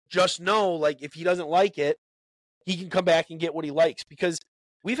you. Just know, like, if he doesn't like it, he can come back and get what he likes. Because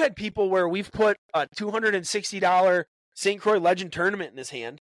we've had people where we've put a $260 St. Croix Legend tournament in his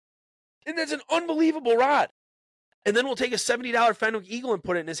hand, and that's an unbelievable rod. And then we'll take a $70 Fenwick Eagle and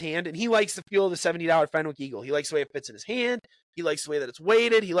put it in his hand, and he likes the feel of the $70 Fenwick Eagle. He likes the way it fits in his hand. He likes the way that it's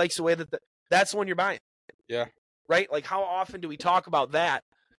weighted. He likes the way that that's the one you're buying. Yeah. Right? Like, how often do we talk about that,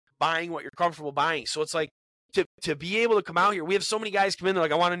 buying what you're comfortable buying? So it's like, to be able to come out here, we have so many guys come in, they're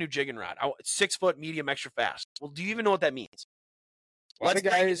like, I want a new jigging rod. 6 foot, medium, extra fast. Well, do you even know what that means? A lot of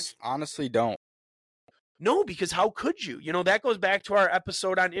guys honestly don't. No, because how could you? You know, that goes back to our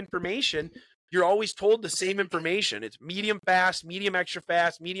episode on information. You're always told the same information. It's medium fast, medium extra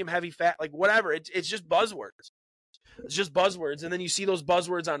fast, medium heavy fat, like whatever. It's just buzzwords. It's just buzzwords. And then you see those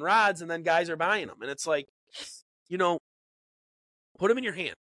buzzwords on rods, and then guys are buying them. And it's like, you know, put them in your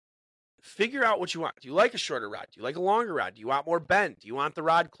hand. Figure out what you want. Do you like a shorter rod? Do you like a longer rod? Do you want more bend? Do you want the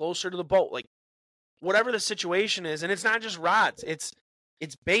rod closer to the boat? Like, whatever the situation is. And it's not just rods. It's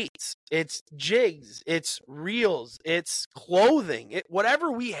baits. It's jigs. It's reels. It's clothing.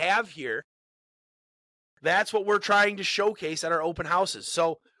 Whatever we have here, that's what we're trying to showcase at our open houses.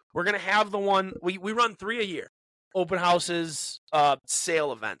 So we're going to have the one, we run 3 a year. Open houses,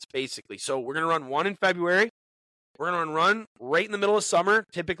 sale events, basically. So we're going to run one in February. We're going to run right in the middle of summer,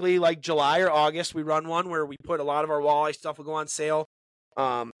 typically like July or August. We run one where we put a lot of our walleye stuff will go on sale.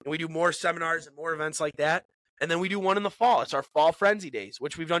 And we do more seminars and more events like that. And then we do one in the fall. It's our Fall Frenzy Days,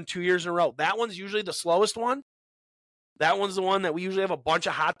 which we've done 2 years in a row. That one's usually the slowest one. That one's the one that we usually have a bunch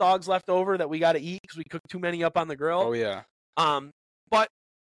of hot dogs left over that we got to eat because we cook too many up on the grill. Oh, yeah. But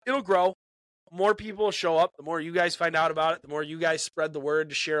it'll grow. More people will show up. The more you guys find out about it, the more you guys spread the word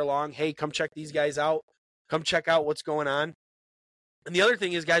to share along. Hey, come check these guys out. Come check out what's going on. And the other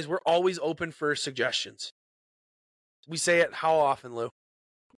thing is, guys, we're always open for suggestions. We say it how often, Lou?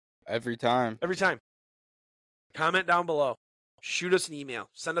 Every time. Every time. Comment down below. Shoot us an email.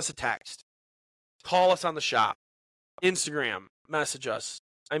 Send us a text. Call us on the shop. Instagram. Message us.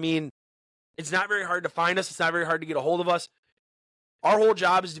 I mean, it's not very hard to find us. It's not very hard to get a hold of us. Our whole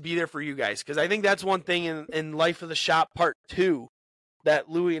job is to be there for you guys, because I think that's one thing in Life of the Shop Part 2 that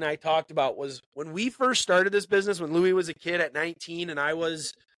Louie and I talked about was when we first started this business, when Louie was a kid at 19 and I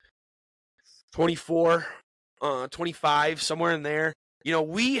was 24, 25, somewhere in there. You know,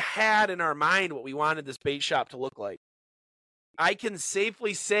 we had in our mind what we wanted this bait shop to look like. I can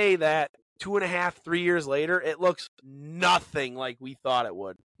safely say that 2.5, 3 years later, it looks nothing like we thought it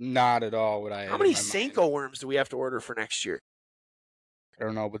would. Not at all what I had. How many in my mind. Senko worms do we have to order for next year? I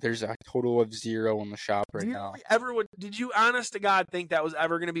don't know, but there's a total of 0 in the shop right now. Did you, honest to God, think that was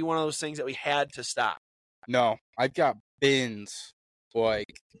ever going to be one of those things that we had to stop? No, I've got bins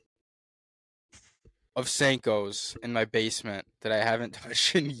like of Senkos in my basement that I haven't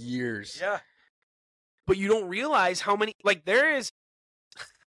touched in years. Yeah. But you don't realize how many, like there is,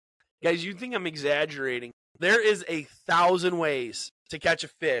 guys, you think I'm exaggerating. There is 1,000 ways to catch a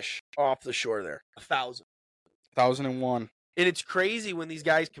fish off the shore there. 1,000. 1001. And it's crazy when these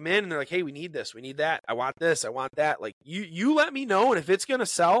guys come in and they're like, hey, we need this, we need that. I want this, I want that. Like, you let me know, and if it's going to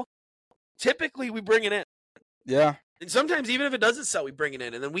sell, typically we bring it in. Yeah. And sometimes even if it doesn't sell, we bring it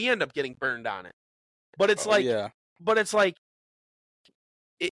in, and then we end up getting burned on it. But it's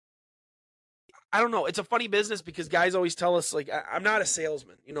I don't know. It's a funny business because guys always tell us, like, I'm not a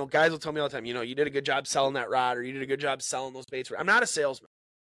salesman. You know, guys will tell me all the time, you did a good job selling that rod, or you did a good job selling those baits. I'm not a salesman.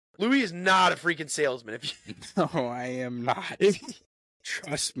 Louis is not a freaking salesman. No, I am not.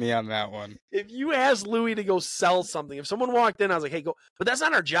 Trust me on that one. If you ask Louis to go sell something, if someone walked in, I was like, hey, go. But that's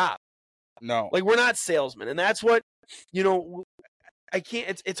not our job. No. Like, we're not salesmen. And that's what, I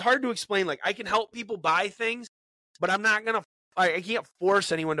can't, it's hard to explain. Like, I can help people buy things, but I'm not going to, I can't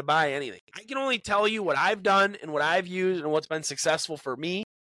force anyone to buy anything. I can only tell you what I've done and what I've used and what's been successful for me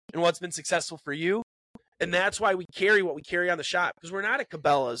and what's been successful for you. And that's why we carry what we carry on the shop, because we're not a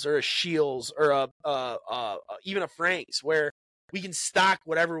Cabela's or a Shields or even a Frank's where we can stock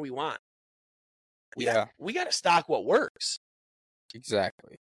whatever we want. We got to stock what works.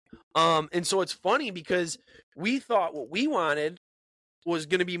 Exactly. And so it's funny because we thought what we wanted was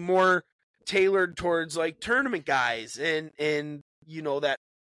going to be more tailored towards like tournament guys and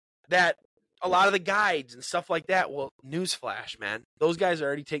that a lot of the guides and stuff like that. Well, newsflash, man, those guys are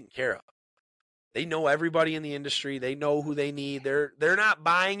already taken care of. They know everybody in the industry. They know who they need. They're not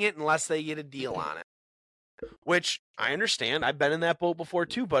buying it unless they get a deal on it, which I understand. I've been in that boat before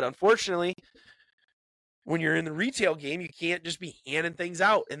too, but unfortunately, when you're in the retail game, you can't just be handing things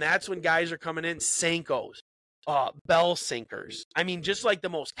out. And that's when guys are coming in, Senkos, bell sinkers. I mean, just like the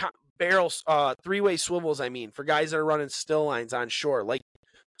most barrels, three-way swivels, I mean, for guys that are running still lines on shore. Like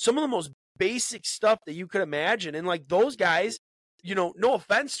some of the most basic stuff that you could imagine. And like those guys, no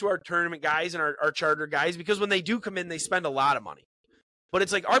offense to our tournament guys and our charter guys, because when they do come in, they spend a lot of money. But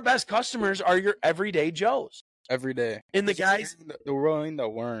it's like our best customers are your everyday Joes. Every day. And the guys, they're willing to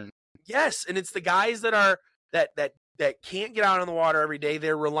learn. Yes, and it's the guys that are that can't get out on the water every day.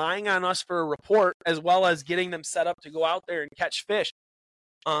 They're relying on us for a report as well as getting them set up to go out there and catch fish.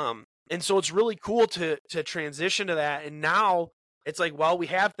 And so it's really cool to transition to that. And now it's like, well, we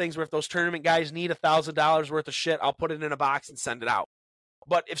have things where if those tournament guys need $1,000 worth of shit, I'll put it in a box and send it out.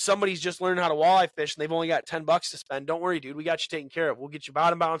 But if somebody's just learning how to walleye fish and they've only got $10 to spend, don't worry, dude. We got you taken care of. We'll get you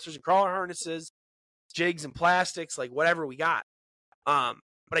bottom bouncers and crawler harnesses, jigs and plastics, like whatever we got.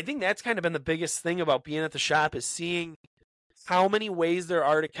 But I think that's kind of been the biggest thing about being at the shop is seeing how many ways there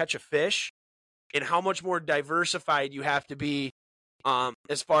are to catch a fish and how much more diversified you have to be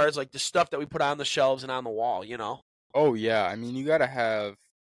as far as like the stuff that we put on the shelves and on the wall, Oh, yeah. I mean, you got to have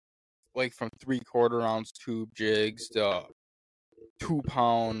like from 3/4 ounce tube jigs to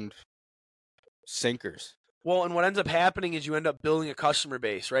 2-pound sinkers. Well, and what ends up happening is you end up building a customer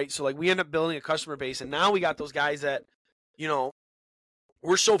base, right? So like we end up building a customer base, and now we got those guys that,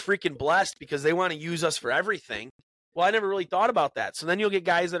 we're so freaking blessed because they want to use us for everything. Well, I never really thought about that. So then you'll get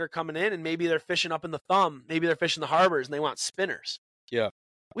guys that are coming in and maybe they're fishing up in the Thumb, maybe they're fishing the harbors and they want spinners. Yeah.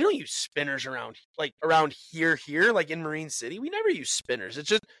 We don't use spinners around here, like in Marine City. We never use spinners. It's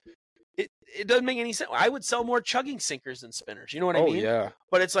just, it doesn't make any sense. I would sell more chugging sinkers than spinners. You know what I mean? Oh, yeah.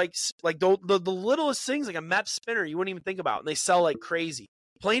 But it's like the littlest things, like a MEP spinner, you wouldn't even think about. And they sell like crazy.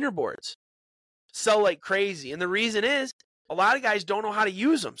 Planer boards sell like crazy. And the reason is a lot of guys don't know how to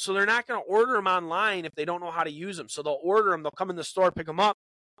use them. So they're not going to order them online if they don't know how to use them. So they'll order them. They'll come in the store, pick them up.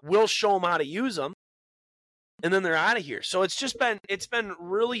 We'll show them how to use them. And then they're out of here. So it's been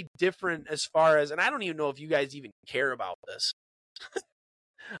really different as far as, and I don't even know if you guys even care about this.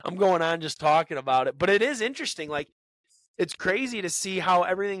 I'm going on just talking about it, but it is interesting. Like it's crazy to see how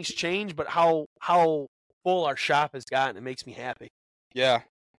everything's changed, but how full our shop has gotten. It makes me happy. Yeah.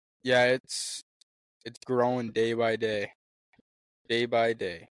 Yeah. It's growing day by day. Day by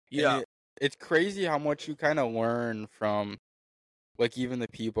day. Yeah. It's crazy how much you kind of learn from like even the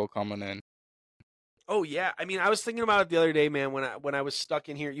people coming in. Oh yeah. I mean, I was thinking about it the other day, man, when I was stuck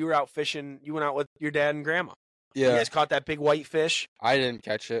in here. You were out fishing, you went out with your dad and grandma. Yeah. You guys caught that big white fish? I didn't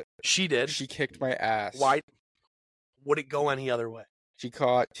catch it. She did. She kicked my ass. Why would it go any other way? She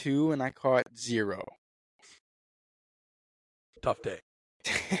caught 2 and I caught 0. Tough day.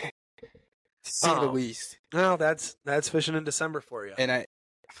 To say the least. Well, that's fishing in December for you. And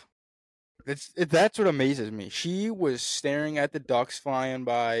that's what amazes me. She was staring at the ducks flying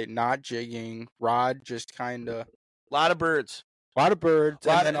by, not jigging, rod just kind of. A lot of birds. A lot of birds.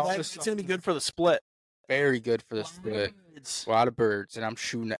 And then it's going to be good for the split. Very good for the split. A lot of birds. And I'm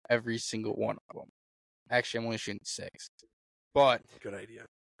shooting at every single one of them. Actually, I'm only shooting 6. But. Good idea.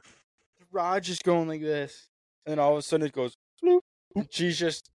 The rod's just going like this. And then all of a sudden it goes, bloop. And she's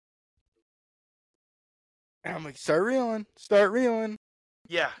just. And I'm like, start reeling. Start reeling.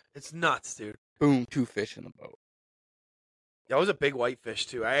 Yeah, it's nuts, dude. Boom, 2 fish in the boat. That was a big whitefish,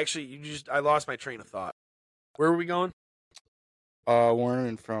 too. I lost my train of thought. Where were we going?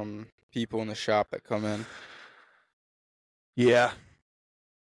 Learning from people in the shop that come in. Yeah.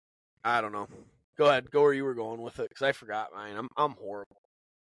 I don't know. Go ahead. Go where you were going with it, because I forgot mine. I'm horrible.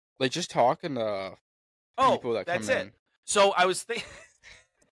 Like, just talking to people that come in. So I was thinking...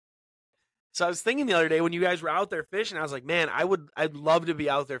 So I was thinking the other day when you guys were out there fishing, I was like, man, I'd love to be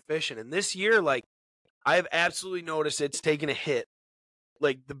out there fishing. And this year, like, I've absolutely noticed it's taken a hit.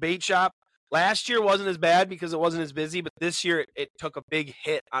 Like, the bait shop, last year wasn't as bad because it wasn't as busy, but this year it took a big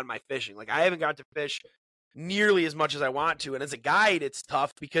hit on my fishing. Like, I haven't got to fish nearly as much as I want to. And as a guide, it's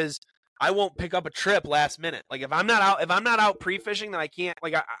tough because I won't pick up a trip last minute. Like, if I'm not out pre-fishing, then I can't,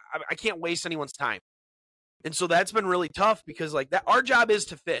 like, I can't waste anyone's time. And so that's been really tough because, like, that our job is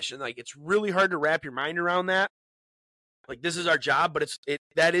to fish, and, like, it's really hard to wrap your mind around that. Like, this is our job, but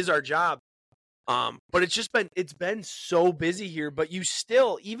that is our job. But it's been so busy here, but you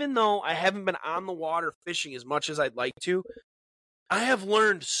still, even though I haven't been on the water fishing as much as I'd like to, I have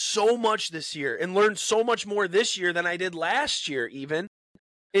learned so much this year and learned so much more this year than I did last year even.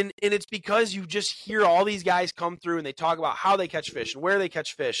 And it's because you just hear all these guys come through and they talk about how they catch fish and where they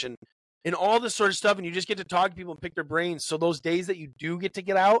catch fish and all this sort of stuff, and you just get to talk to people and pick their brains. So those days that you do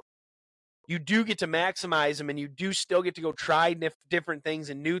get out, you do get to maximize them, and you do still get to go try different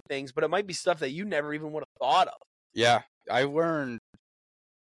things and new things, but it might be stuff that you never even would have thought of. Yeah, I learned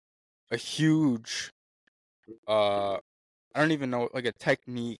a huge, I don't even know, like a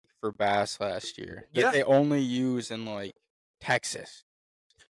technique for bass last year that they only use in, like, Texas.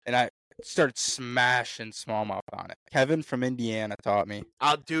 And I started smashing smallmouth on it. Kevin from Indiana taught me.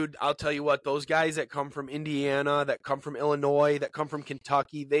 I'll tell you what, those guys that come from Indiana, that come from Illinois, that come from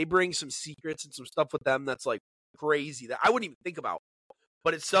Kentucky, they bring some secrets and some stuff with them that's, like, crazy that I wouldn't even think about.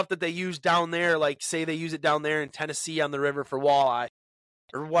 But it's stuff that they use down there, like, say they use it down there in Tennessee on the river for walleye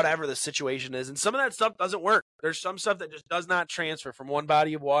or whatever the situation is. And some of that stuff doesn't work. There's some stuff that just does not transfer from one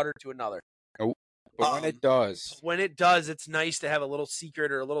body of water to another. Nope. But when it does, it's nice to have a little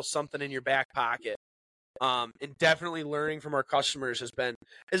secret or a little something in your back pocket. And definitely learning from our customers has been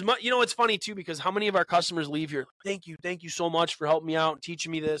as much. You know, it's funny too because how many of our customers leave here? Thank you so much for helping me out, and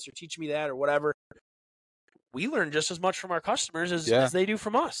teaching me this or teaching me that or whatever. We learn just as much from our customers as they do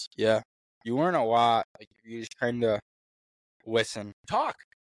from us. Yeah, you learn a lot. Like, you just kind of listen, talk,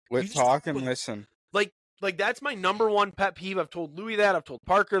 and listen. Like that's my number one pet peeve. I've told Louis that. I've told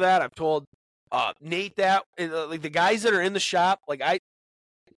Parker that. I've told Nate that. Like the guys that are in the shop. Like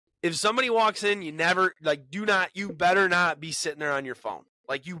if somebody walks in, you better not be sitting there on your phone.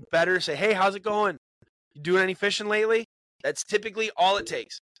 Like you better say, hey, how's it going? You doing any fishing lately? That's typically all it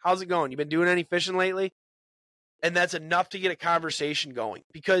takes. How's it going? You been doing any fishing lately? And that's enough to get a conversation going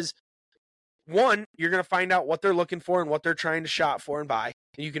because one, you're going to find out what they're looking for and what they're trying to shop for and buy.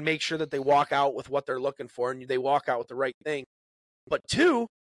 And you can make sure that they walk out with what they're looking for and they walk out with the right thing. But two,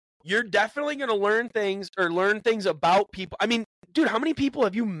 you're definitely going to learn things about people. I mean, dude, how many people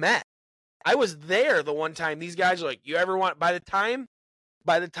have you met? I was there the one time. These guys are like, you ever want, by the time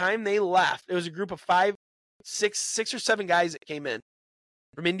they left, it was a group of six or seven guys that came in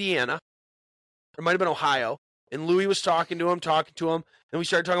from Indiana. It might have been Ohio. And Louis was talking to him. And we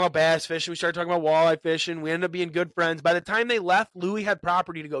started talking about bass fishing. We started talking about walleye fishing. We ended up being good friends. By the time they left, Louis had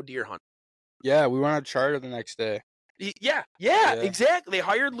property to go deer hunt. Yeah, we went on charter the next day. Yeah, exactly. They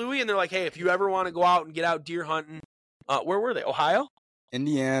hired Louis, and they're like, hey, if you ever want to go out and get out deer hunting, where were they? Ohio?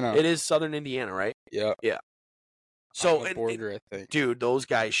 Indiana. It is southern Indiana, right? Yeah. Yeah. So, on the border, I think. Dude, those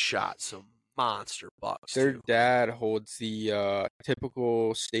guys shot some monster bucks. Their dad holds the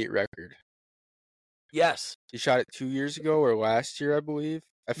typical state record. Yes. He shot it 2 years ago or last year, I believe.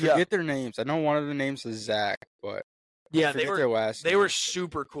 I forget their names. I know one of the names is Zach, but yeah, they were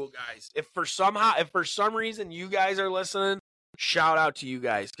super cool guys. If for some reason you guys are listening, shout out to you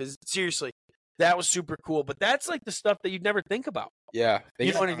guys because seriously, that was super cool. But that's like the stuff that you'd never think about. Yeah,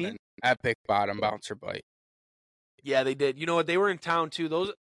 you know what I mean? Epic bottom bouncer bite. Yeah, they did. You know what? They were in town too.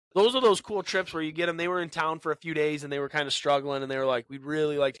 Those are those cool trips where you get them. They were in town for a few days and they were kind of struggling and they were like, "We'd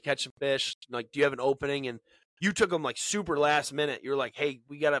really like to catch some fish. Like, do you have an opening?" And you took them like super last minute. You're like, "Hey,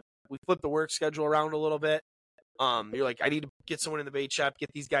 we flipped the work schedule around a little bit." You're like, "I need to get someone in the bait shop, get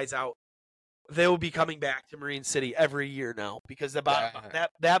these guys out." They will be coming back to Marine City every year now because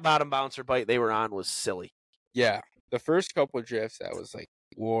that bottom bouncer bite they were on was silly. Yeah, the first couple of drifts, that was like,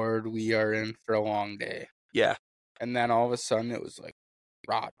 Lord, we are in for a long day. Yeah. And then all of a sudden, it was like,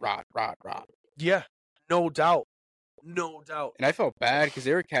 rod. Yeah, no doubt. No doubt. And I felt bad because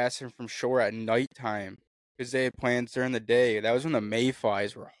they were casting from shore at nighttime because they had plans during the day. That was when the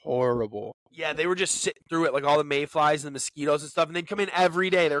mayflies were horrible. Yeah, they were just sitting through it, like all the mayflies and the mosquitoes and stuff, and they'd come in every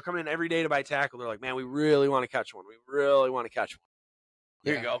day. They were coming in every day to buy tackle. They're like, "Man, we really want to catch one. We really want to catch one."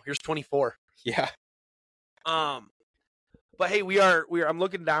 Here you go. Here's 24. Yeah. But hey, we are. I'm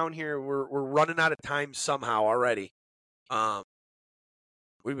looking down here. We're running out of time somehow already.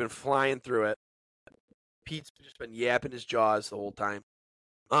 We've been flying through it. Pete's just been yapping his jaws the whole time.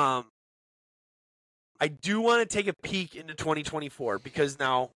 I do want to take a peek into 2024 because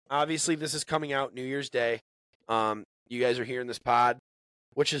now, obviously, this is coming out New Year's Day. You guys are hearing this pod,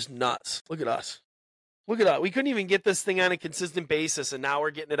 which is nuts. Look at us. Look at that. We couldn't even get this thing on a consistent basis, and now we're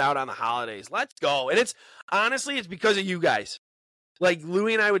getting it out on the holidays. Let's go. And it's honestly, it's because of you guys. Like,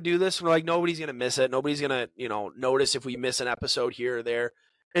 Louie and I would do this, and we're like, nobody's going to miss it. Nobody's going to, notice if we miss an episode here or there.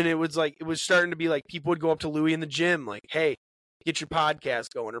 And it was starting to be like people would go up to Louie in the gym, like, "Hey, get your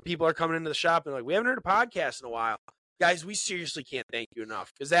podcast going." Or people are coming into the shop and like, "We haven't heard a podcast in a while." Guys, we seriously can't thank you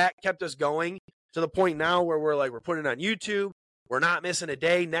enough because that kept us going to the point now where we're putting it on YouTube. We're not missing a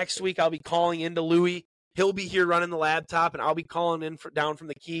day. Next week, I'll be calling into Louie. He'll be here running the laptop, and I'll be calling in down from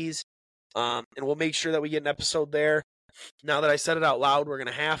the Keys. And we'll make sure that we get an episode there. Now that I said it out loud, we're going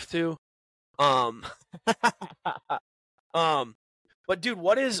to have to. But dude,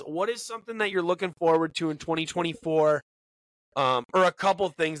 what is something that you're looking forward to in 2024? Or a couple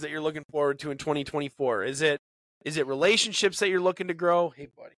things that you're looking forward to in 2024? Is it relationships that you're looking to grow? Hey,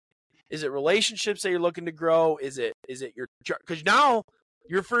 buddy. Is it relationships that you're looking to grow? Is it your, because now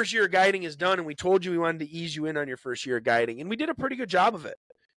your first year of guiding is done, and we told you we wanted to ease you in on your first year of guiding, and we did a pretty good job of it.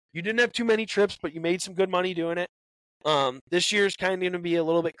 You didn't have too many trips, but you made some good money doing it. This year's kind of going to be a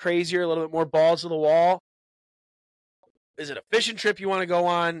little bit crazier, a little bit more balls to the wall. Is it a fishing trip you want to go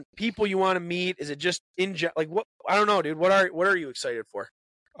on? People you want to meet? Is it just what? I don't know, dude. What are you excited for?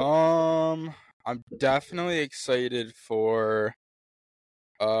 I'm definitely excited for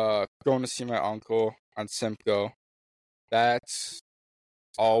going to see my uncle on Simcoe. That's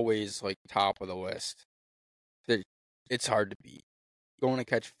always like top of the list. It's hard to beat. Going to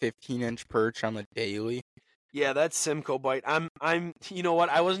catch 15-inch perch on the daily. Yeah, that's Simcoe bite. I'm you know what?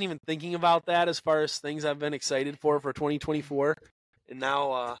 I wasn't even thinking about that as far as things I've been excited for 2024. And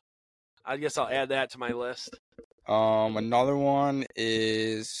now I guess I'll add that to my list. Another one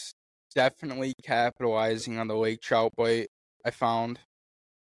is definitely capitalizing on the lake trout bite I found.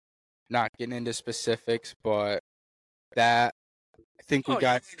 Not getting into specifics, but that I think we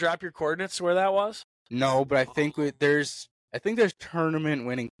got. You drop your coordinates where that was? No, but I think there's tournament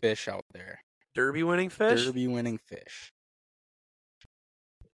winning fish out there. Derby winning fish? Derby winning fish.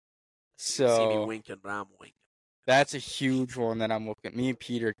 So see me winking, but I'm winking. That's a huge one that I'm looking. Me and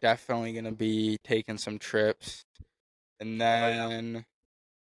Peter are definitely gonna be taking some trips. And then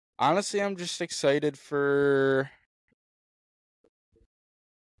honestly, I'm just excited for,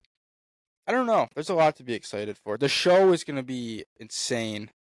 I don't know. There's a lot to be excited for. The show is gonna be insane.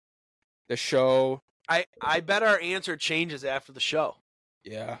 The show, I bet our answer changes after the show.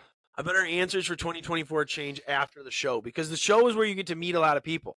 Yeah. I bet our answers for 2024 change after the show because the show is where you get to meet a lot of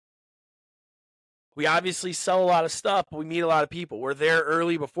people. We obviously sell a lot of stuff, but we meet a lot of people. We're there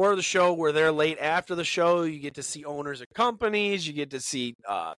early before the show. We're there late after the show. You get to see owners of companies. You get to see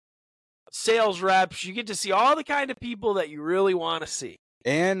sales reps. You get to see all the kind of people that you really want to see.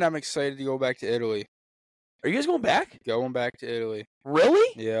 And I'm excited to go back to Italy. Are you guys going back? Going back to Italy.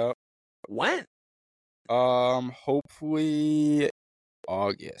 Really? Yeah. When? Hopefully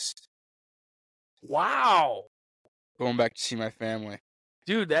August. Wow. Going back to see my family.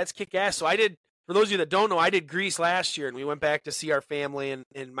 Dude, that's kick-ass. So for those of you that don't know, I did Greece last year, and we went back to see our family, and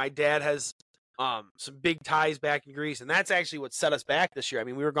my dad has some big ties back in Greece, and that's actually what set us back this year. I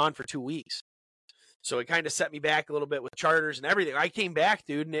mean, we were gone for 2 weeks. So it kind of set me back a little bit with charters and everything. I came back,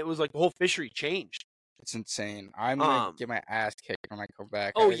 dude, and it was like the whole fishery changed. It's insane. I'm going to get my ass kicked when I come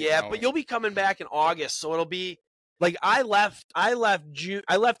back. Oh, yeah, but you'll be coming back in August, so it'll be like I left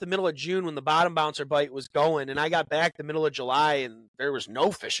the middle of June when the bottom bouncer bite was going, and I got back the middle of July, and there was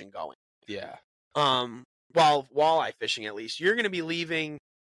no fishing going. Yeah. well, walleye fishing at least. You're going to be leaving.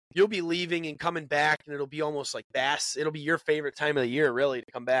 You'll be leaving and coming back, and it'll be almost like bass. It'll be your favorite time of the year, really,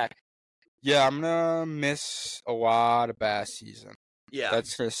 to come back. Yeah, I'm gonna miss a lot of bass season. Yeah,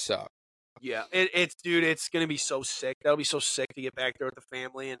 That's gonna suck. yeah. It's going to be so sick. That'll be so sick to get back there with the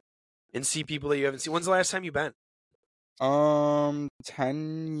family and see people that you haven't seen. When's the last time you've been?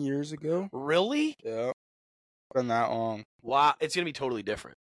 10 years ago. Really? Yeah, been that long. Wow, it's going to be totally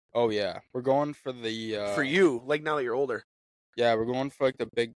different. Oh yeah, we're going for the For you, like now that you're older. Yeah, we're going for like the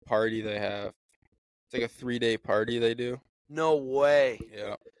big party they have. It's like a 3-day party they do. No way.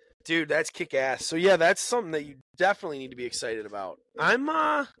 Yeah. Dude, that's kick ass. So yeah, that's something that you definitely need to be excited about. I'm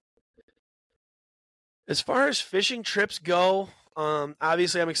as far as fishing trips go,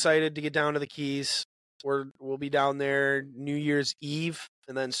 obviously I'm excited to get down to the Keys. We'll be down there New Year's Eve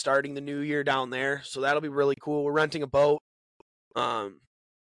and then starting the new year down there. So that'll be really cool. We're renting a boat.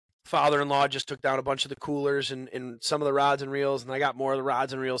 Father-in-law just took down a bunch of the coolers and some of the rods and reels, and I got more of the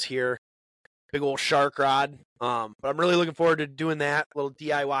rods and reels here. Big old shark rod. But I'm really looking forward to doing that. A little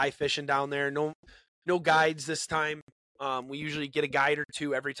DIY fishing down there. No guides this time. We usually get a guide or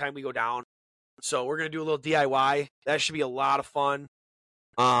two every time we go down. So we're gonna do a little DIY. That should be a lot of fun.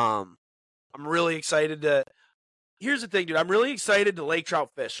 I'm really excited to. Here's the thing, dude. I'm really excited to lake trout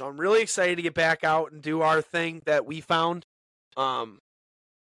fish. So I'm really excited to get back out and do our thing that we found. You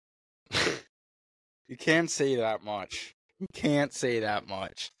can't say that much. You can't say that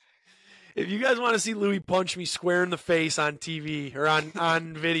much. If you guys want to see Louis punch me square in the face on TV or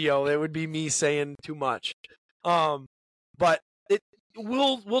on video, it would be me saying too much. But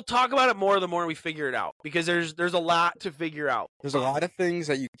we'll talk about it more the more we figure it out, because there's a lot to figure out. There's a lot of things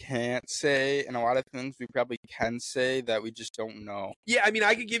that you can't say, and a lot of things we probably can say that we just don't know. Yeah, I mean,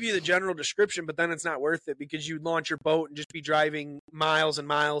 I could give you the general description, but then it's not worth it, because you launch your boat and just be driving miles and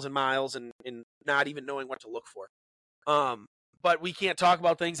miles and miles and not even knowing what to look for. But we can't talk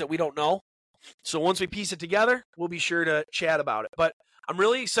about things that we don't know. So once we piece it together, we'll be sure to chat about it. But I'm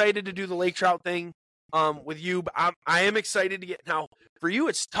really excited to do the lake trout thing with you. But I am excited to get now. For you,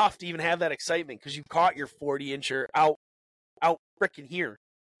 it's tough to even have that excitement because you caught your 40-incher out freaking here.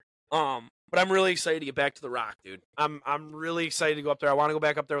 But I'm really excited to get back to the Rock, dude. I'm really excited to go up there. I want to go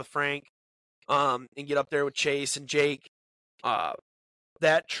back up there with Frank, and get up there with Chase and Jake.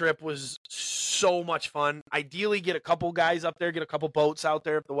 That trip was so much fun. Ideally, get a couple guys up there, get a couple boats out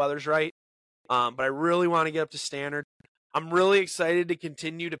there if the weather's right. But I really want to get up to standard. I'm really excited to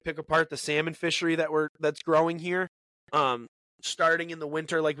continue to pick apart the salmon fishery that's growing here. Starting in the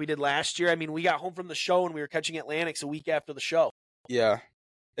winter like we did last year. I mean, we got home from the show and we were catching Atlantics a week after the show. Yeah.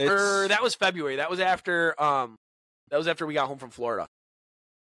 That was February. That was after we got home from Florida.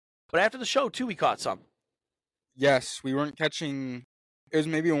 But after the show too, we caught some. Yes, we weren't catching. It was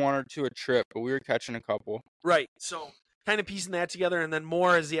maybe one or two a trip, but we were catching a couple. Right. So kind of piecing that together, and then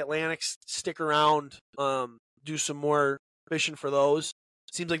more as the Atlantics stick around, do some more fishing for those.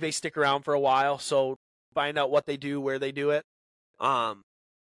 Seems like they stick around for a while, so find out what they do, where they do it.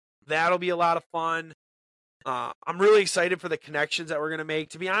 That'll be a lot of fun. I'm really excited for the connections that we're gonna make.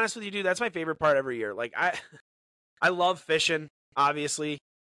 To be honest with you, dude, that's my favorite part every year. Like I love fishing, obviously.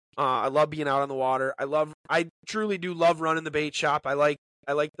 I love being out on the water. I truly do love running the bait shop. I like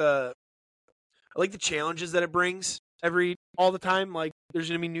the challenges that it brings all the time. Like there's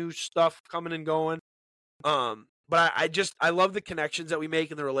gonna be new stuff coming and going. But I love the connections that we make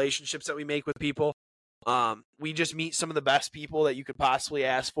and the relationships that we make with people. We just meet some of the best people that you could possibly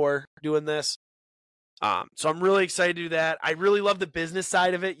ask for doing this. So I'm really excited to do that. I really love the business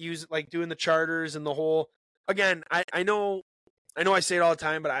side of it, doing the charters and the whole, again, I know I say it all the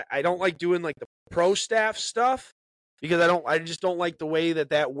time, but I don't like doing like the pro staff stuff because I just don't like the way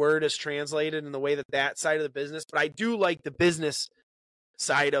that word is translated and the way that side of the business, but I do like the business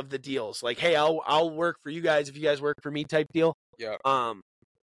side of the deals. Like, hey, I'll work for you guys if you guys work for me type deal. Yeah.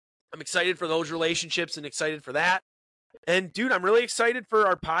 I'm excited for those relationships and excited for that. And dude, I'm really excited for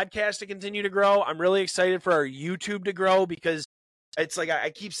our podcast to continue to grow. I'm really excited for our YouTube to grow because it's like I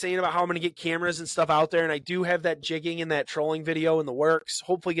keep saying about how I'm going to get cameras and stuff out there, and I do have that jigging and that trolling video in the works.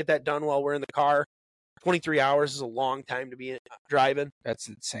 Hopefully get that done while we're in the car. 23 hours is a long time to be driving. That's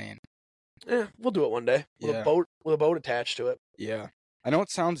insane. Yeah, we'll do it one day with a boat attached to it. Yeah. I know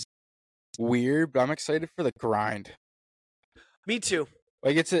it sounds weird, but I'm excited for the grind. Me too.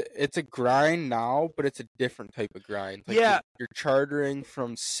 Like it's a grind now, but it's a different type of grind. Like yeah. You're chartering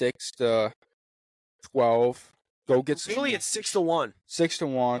from 6 to 12. Go get some. Really, it's 6 to 1. 6 to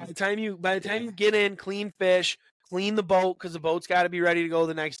 1. By the time you get in, clean fish, clean the boat because the boat's got to be ready to go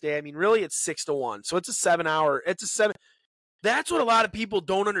the next day. I mean, really, it's 6 to 1. So it's a 7 hour. That's what a lot of people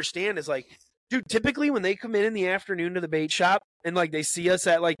don't understand is like Dude, typically when they come in the afternoon to the bait shop and like they see us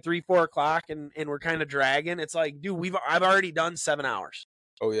at like 3-4 o'clock and we're kind of dragging, it's like, dude, I've already done 7 hours.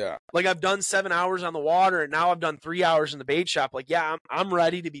 Oh yeah. Like I've done 7 hours on the water and now I've done 3 hours in the bait shop. Like, yeah, I'm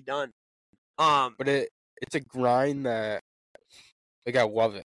ready to be done. But it's a grind that, like, I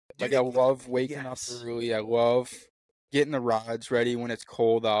love it. Like, I love waking up early. I love getting the rods ready when it's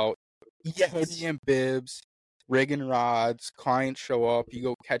cold out. Yes. Hoodie and bibs, rigging rods. Clients show up. You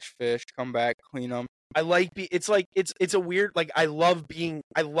go catch fish, come back, clean them. I like it's a weird, like, I love being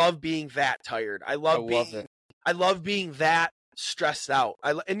that tired. I love being that stressed out.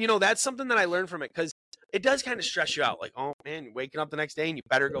 And you know, that's something that I learned from it, because it does kind of stress you out. Like, oh man, you're waking up the next day and you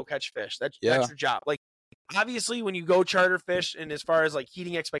better go catch fish. That's your job. Like, obviously when you go charter fish, and as far as like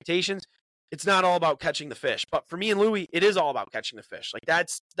heating expectations, it's not all about catching the fish. But for me and Louie, it is all about catching the fish. Like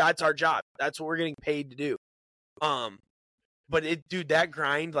that's our job. That's what we're getting paid to do. But dude, that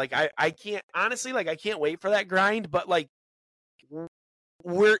grind, like I can't, honestly, like I can't wait for that grind, but like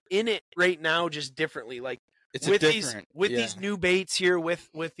we're in it right now just differently. Like it's with these new baits here, with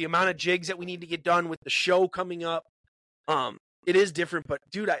the amount of jigs that we need to get done, with the show coming up, it is different. But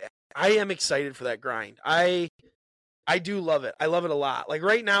dude, I am excited for that grind. I do love it. I love it a lot. Like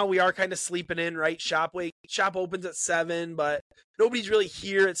right now we are kind of sleeping in, right? Shop opens at 7, but nobody's really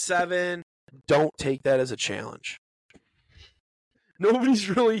here at 7. Don't take that as a challenge. Nobody's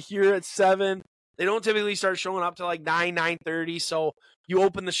really here at 7. They don't typically start showing up till like 9:30. So you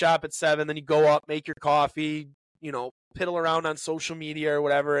open the shop at 7, then you go up, make your coffee, you know, piddle around on social media or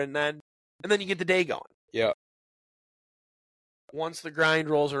whatever, and then you get the day going. Yeah. Once the grind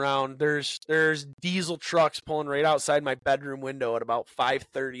rolls around, there's diesel trucks pulling right outside my bedroom window at about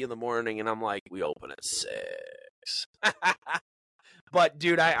 5:30 in the morning, and I'm like, we open at 6. But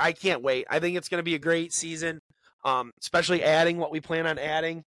dude, I can't wait. I think it's going to be a great season. Especially adding what we plan on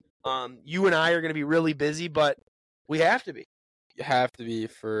adding. You and I are going to be really busy, but we have to be. You have to be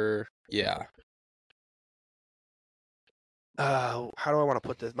How do I want to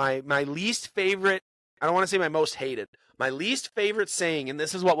put this? My least favorite, I don't want to say my most hated. My least favorite saying, and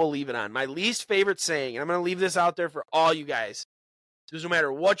this is what we'll leave it on. My least favorite saying, and I'm going to leave this out there for all you guys. Because no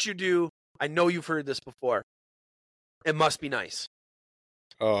matter what you do, I know you've heard this before. It must be nice.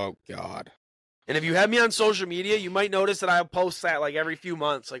 Oh, God. And if you have me on social media, you might notice that I'll post that like every few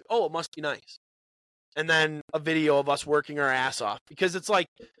months. Like, oh, it must be nice. And then a video of us working our ass off. Because it's like,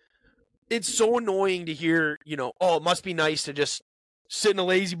 it's so annoying to hear, you know, oh, it must be nice to just sit in a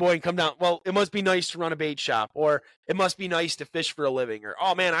lazy boy and come down. Well, it must be nice to run a bait shop. Or it must be nice to fish for a living. Or,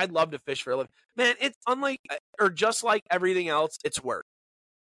 oh, man, I'd love to fish for a living. Man, it's just like everything else, it's work.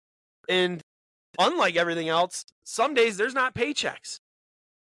 And unlike everything else, some days there's not paychecks.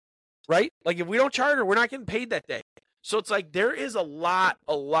 Right? Like if we don't charter, we're not getting paid that day. So it's like there is a lot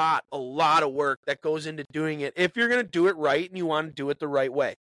of work that goes into doing it. If you're going to do it right and you want to do it the right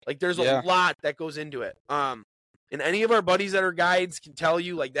way. Like there's a lot that goes into it. And any of our buddies that are guides can tell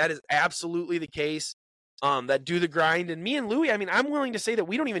you like that is absolutely the case. That do the grind. And me and Louie, I mean, I'm willing to say that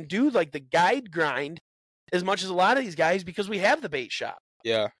we don't even do like the guide grind as much as a lot of these guys because we have the bait shop.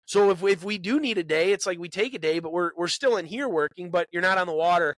 Yeah. So if we do need a day, it's like we take a day, but we're still in here working, but you're not on the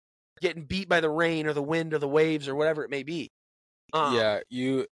water getting beat by the rain or the wind or the waves or whatever it may be.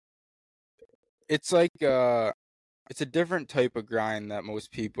 It's like it's a different type of grind that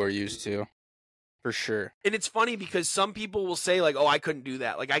most people are used to, for sure. And it's funny because some people will say like, oh, I couldn't do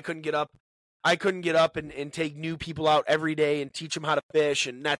that. Like I couldn't get up and take new people out every day and teach them how to fish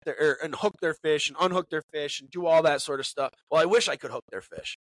and and hook their fish and unhook their fish and do all that sort of stuff. Well, I wish I could hook their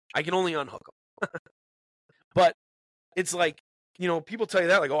fish. I can only unhook them. But it's like, you know, people tell you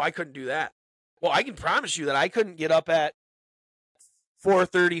that like, oh, I couldn't do that. Well, I can promise you that I couldn't get up at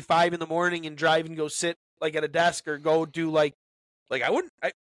 4:30, 5 in the morning and drive and go sit like at a desk or go do like I wouldn't.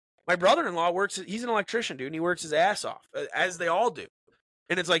 My brother-in-law he's an electrician, dude, and he works his ass off, as they all do.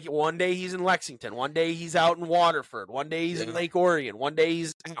 And it's like one day he's in Lexington, one day he's out in Waterford, one day he's in Lake Orion, one day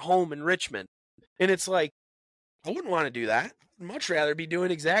he's at home in Richmond. And it's like, I wouldn't want to do that. I'd much rather be doing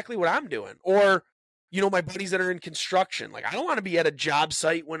exactly what I'm doing. Or, you know, my buddies that are in construction. Like, I don't want to be at a job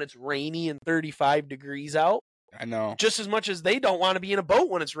site when it's rainy and 35 degrees out. I know. Just as much as they don't want to be in a boat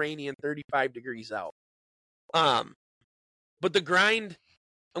when it's rainy and 35 degrees out. But the grind,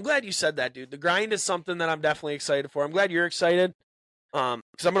 I'm glad you said that, dude. The grind is something that I'm definitely excited for. I'm glad you're excited.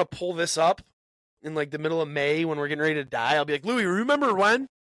 Because I'm going to pull this up in like the middle of May when we're getting ready to die. I'll be like, Louie, remember when?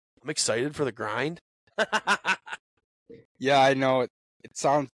 I'm excited for the grind. Yeah, I know. It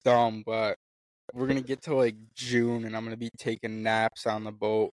sounds dumb, but we're going to get to like June and I'm going to be taking naps on the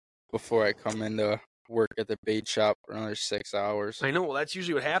boat before I come into work at the bait shop for another 6 hours. I know. Well, that's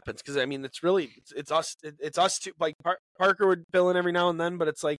usually what happens because I mean, it's really it's us. It's us too. Like Parker would fill in every now and then, but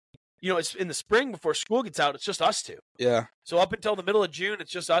it's like it's in the spring before school gets out. It's just us two. Yeah. So up until the middle of June,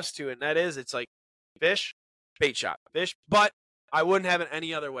 it's just us two, and it's like fish, bait shop, fish. But I wouldn't have it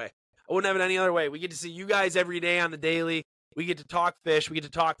any other way. I wouldn't have it any other way. We get to see you guys every day on the daily. We get to talk fish. We get to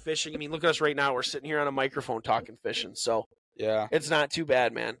talk fishing. I mean, look at us right now. We're sitting here on a microphone talking fishing. So yeah, it's not too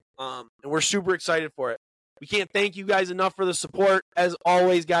bad, man. And we're super excited for it. We can't thank you guys enough for the support. As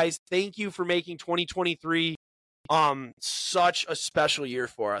always, guys, thank you for making 2023 such a special year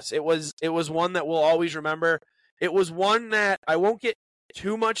for us. It was one that we'll always remember. It was one that I won't get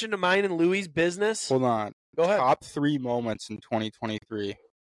too much into mine and Louie's business. Hold on. Go ahead. Top 3 moments in 2023.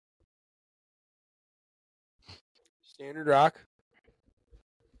 Standard Rock.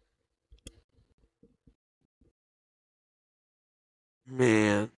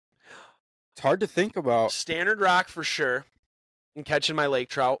 Man. It's hard to think about. Standard Rock for sure. And catching my lake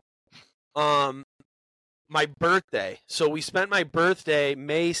trout. My birthday. So we spent my birthday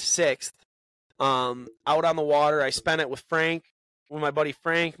May 6th out on the water. I spent it with my buddy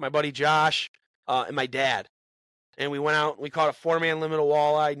Frank, my buddy Josh, and my dad. And we went out and we caught a 4-man limit of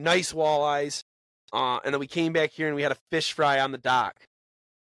walleye, nice walleyes. And then we came back here and we had a fish fry on the dock.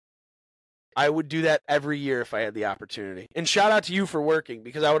 I would do that every year if I had the opportunity. And shout out to you for working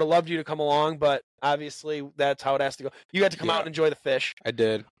because I would have loved you to come along, but obviously that's how it has to go. You got to come out and enjoy the fish. I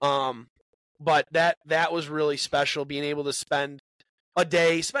did. But that was really special, being able to spend a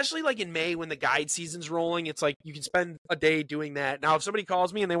day, especially like in May when the guide season's rolling. It's like you can spend a day doing that. Now, if somebody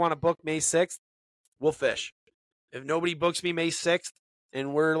calls me and they want to book May 6th, we'll fish. If nobody books me May 6th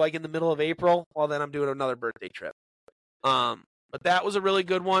and we're like in the middle of April, well, then I'm doing another birthday trip. But that was a really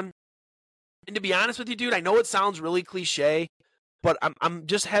good one. And to be honest with you, dude, I know it sounds really cliche, but I'm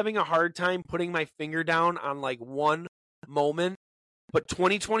just having a hard time putting my finger down on like one moment. But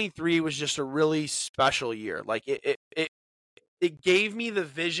 2023 was just a really special year. Like it gave me the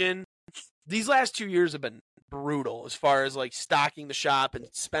vision. These last 2 years have been brutal as far as like stocking the shop and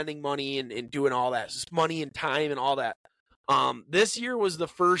spending money and doing all that. Just money and time and all that. This year was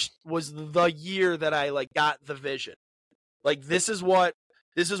the year that I like got the vision. Like this is what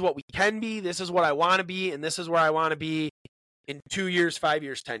we can be, this is what I want to be, and this is where I want to be in 2 years, 5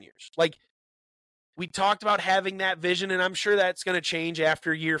 years, 10 years. Like we talked about having that vision, and I'm sure that's going to change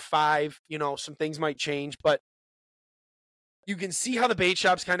after year 5. Some things might change, but you can see how the bait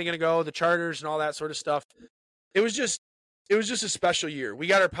shop's kind of going to go, the charters and all that sort of stuff. It was just a special year. We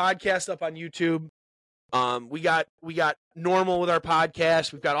got our podcast up on YouTube. We got normal with our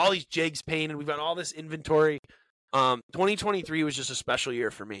podcast. We've got all these jigs painted. We've got all this inventory. 2023 was just a special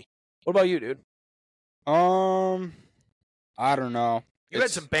year for me. What about you, dude? I don't know. You had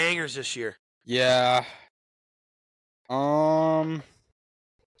some bangers this year. Yeah. One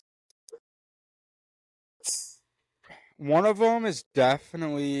of them is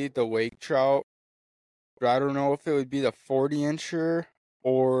definitely the lake trout. But I don't know if it would be the 40-incher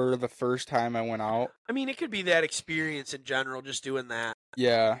or the first time I went out. I mean, it could be that experience in general, just doing that.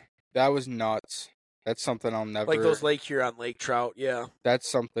 Yeah, that was nuts. That's something I'll never... Like those Lake Huron lake trout, yeah. That's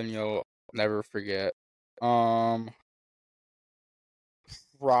something you'll never forget.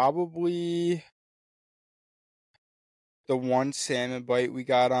 Probably the one salmon bite we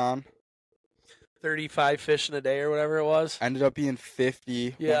got on. 35 fish in a day or whatever it was. Ended up being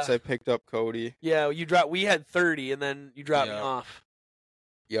 50 once I picked up Cody. Yeah, we had 30 and then you dropped me off.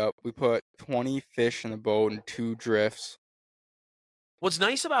 Yep, we put 20 fish in the boat and 2 drifts. What's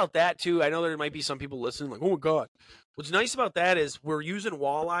nice about that, too, I know there might be some people listening like, oh, my God. What's nice about that is we're using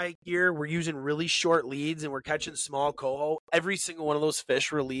walleye gear, we're using really short leads, and we're catching small coho. Every single one of those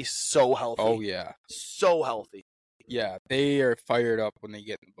fish release so healthy. Oh, yeah. So healthy. Yeah, they are fired up when they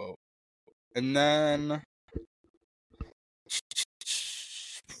get in the boat. And then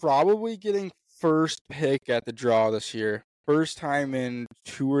probably getting first pick at the draw this year. First time in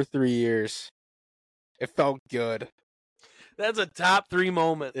 2 or 3 years. It felt good. That's a top 3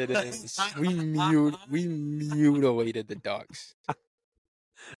 moment. It is. We mutilated the ducks.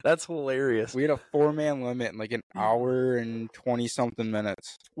 That's hilarious. We had a 4-man limit in like an hour and 20-something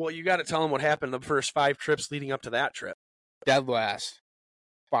minutes. Well, you got to tell them what happened the first 5 trips leading up to that trip. Dead last.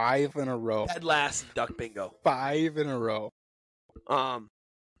 5 in a row. Dead last duck bingo. 5 in a row.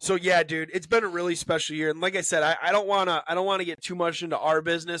 So yeah, dude, it's been a really special year. And like I said, I don't wanna get too much into our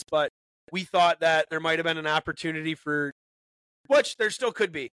business, but we thought that there might have been an opportunity for, which there still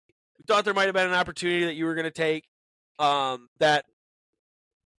could be. We thought there might have been an opportunity that you were gonna take. That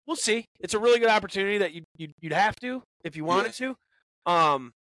we'll see. It's a really good opportunity that you'd have to if you wanted to.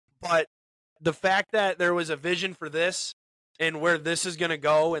 But the fact that there was a vision for this and where this is going to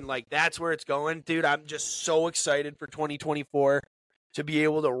go, and like that's where it's going, dude, I'm just so excited for 2024 to be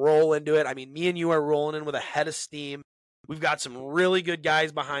able to roll into it. I mean, me and you are rolling in with a head of steam. We've got some really good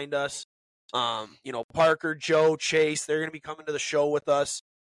guys behind us. Parker, Joe, Chase, they're going to be coming to the show with us.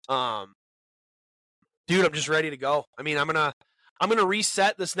 Dude, I'm just ready to go. I mean, I'm going to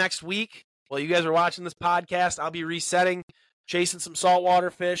reset this next week. While you guys are watching this podcast, I'll be resetting, chasing some saltwater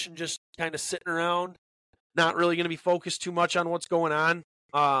fish and just kind of sitting around. Not really going to be focused too much on what's going on.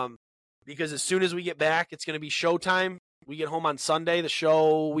 Because as soon as we get back, it's going to be showtime. We get home on Sunday. The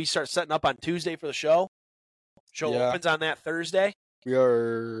show, we start setting up on Tuesday for the show. Show opens on that Thursday. We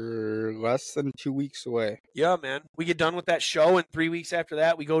are less than 2 weeks away. Yeah, man. We get done with that show, and 3 weeks after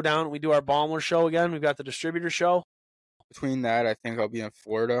that, we go down and we do our Baumler show again. We've got the distributor show. Between that, I think I'll be in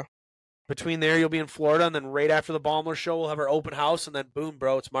Florida. Between there, you'll be in Florida, and then right after the Baumler show, we'll have our open house, and then boom,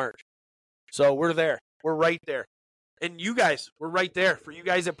 bro, it's March. So we're there. We're right there. And you guys, we're right there. For you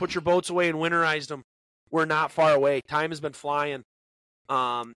guys that put your boats away and winterized them, we're not far away. Time has been flying.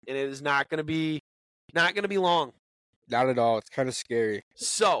 And it is not going to be long. Not at all. It's kind of scary.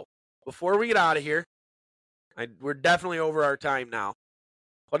 So, before we get out of here, we're definitely over our time now.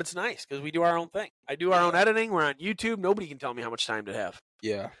 But it's nice because we do our own thing. I do our own editing. We're on YouTube. Nobody can tell me how much time to have.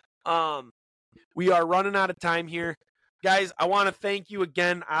 Yeah. We are running out of time here. Guys, I want to thank you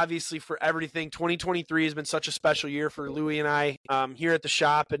again, obviously, for everything. 2023 has been such a special year for Louie and I here at the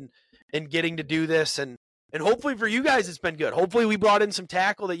shop and getting to do this. And hopefully for you guys, it's been good. Hopefully we brought in some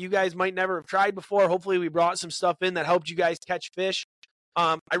tackle that you guys might never have tried before. Hopefully we brought some stuff in that helped you guys catch fish.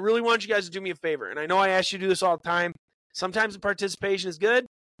 I really want you guys to do me a favor. And I know I ask you to do this all the time. Sometimes the participation is good.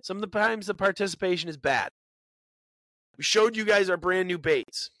 Sometimes the participation is bad. We showed you guys our brand new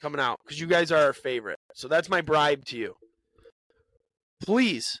baits coming out because you guys are our favorite. So that's my bribe to you.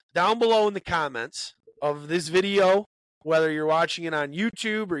 Please, down below in the comments of this video, whether you're watching it on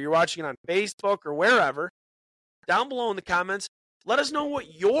YouTube or you're watching it on Facebook or wherever, down below in the comments, let us know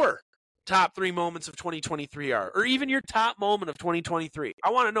what your top 3 moments of 2023 are, or even your top moment of 2023. I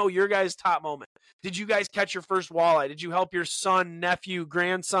want to know your guys' top moment. Did you guys catch your first walleye? Did you help your son, nephew,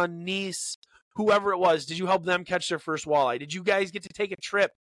 grandson, niece, whoever it was? Did you help them catch their first walleye? Did you guys get to take a trip?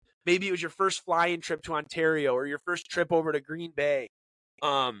 Maybe it was your first fly-in trip to Ontario or your first trip over to Green Bay.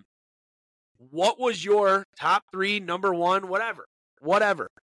 What was your top 3, number 1, whatever?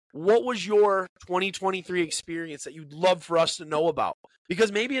 What was your 2023 experience that you'd love for us to know about?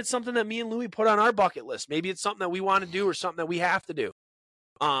 Because maybe it's something that me and Louie put on our bucket list. Maybe it's something that we want to do or something that we have to do.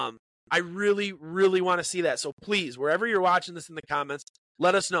 I really, really want to see that. So please, wherever you're watching this in the comments,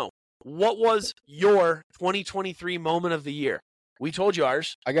 let us know. What was your 2023 moment of the year? We told you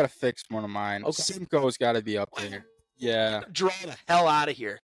ours. I got to fix one of mine. Okay. Simcoe's got to be up there. Yeah. Draw the hell out of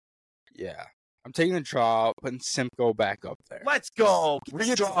here. Yeah. I'm taking the draw out, putting Simcoe back up there. Let's go.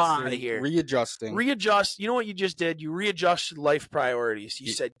 Draw out of here. Readjusting. Readjust. You know what you just did? You readjusted life priorities.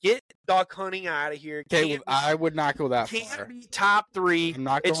 You said, get duck hunting out of here. Okay, I would not go that can't far. Be top 3. I'm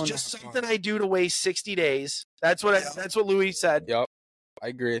not going It's just that something far. I do to waste 60 days. That's what Louis said. Yep. I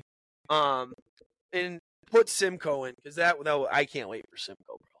agree. And put Simcoe in because that I can't wait for Simcoe,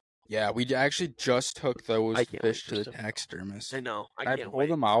 bro. Yeah, we actually just took those can't fish wait to for the Simcoe. taxidermist. I know. I I can't pulled wait.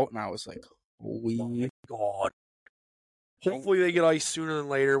 them out, and I was like, holy Oh my God. Hopefully they get ice sooner than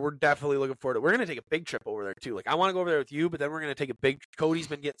later. We're definitely looking forward to it. We're going to take a big trip over there, too. Like, I want to go over there with you, but then we're going to take a big... Cody's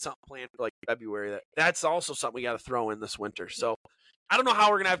been getting something planned for, like, February. That's also something we got to throw in this winter. So, I don't know how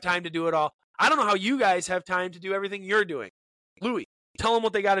we're going to have time to do it all. I don't know how you guys have time to do everything you're doing. Louis, tell them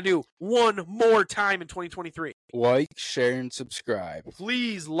what they got to do one more time in 2023. like, share, and subscribe.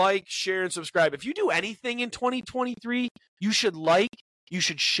 Please like, share, and subscribe. If you do anything in 2023, you should like, you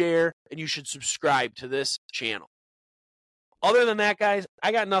should share, and you should subscribe to this channel. Other than that, guys,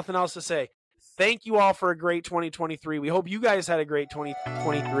 I got nothing else to say. Thank you all for a great 2023. We hope you guys had a great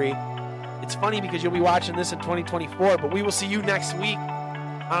 2023. It's funny because you'll be watching this in 2024, but we will see you next week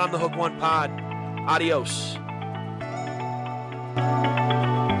on the Hook One Pod. Adios.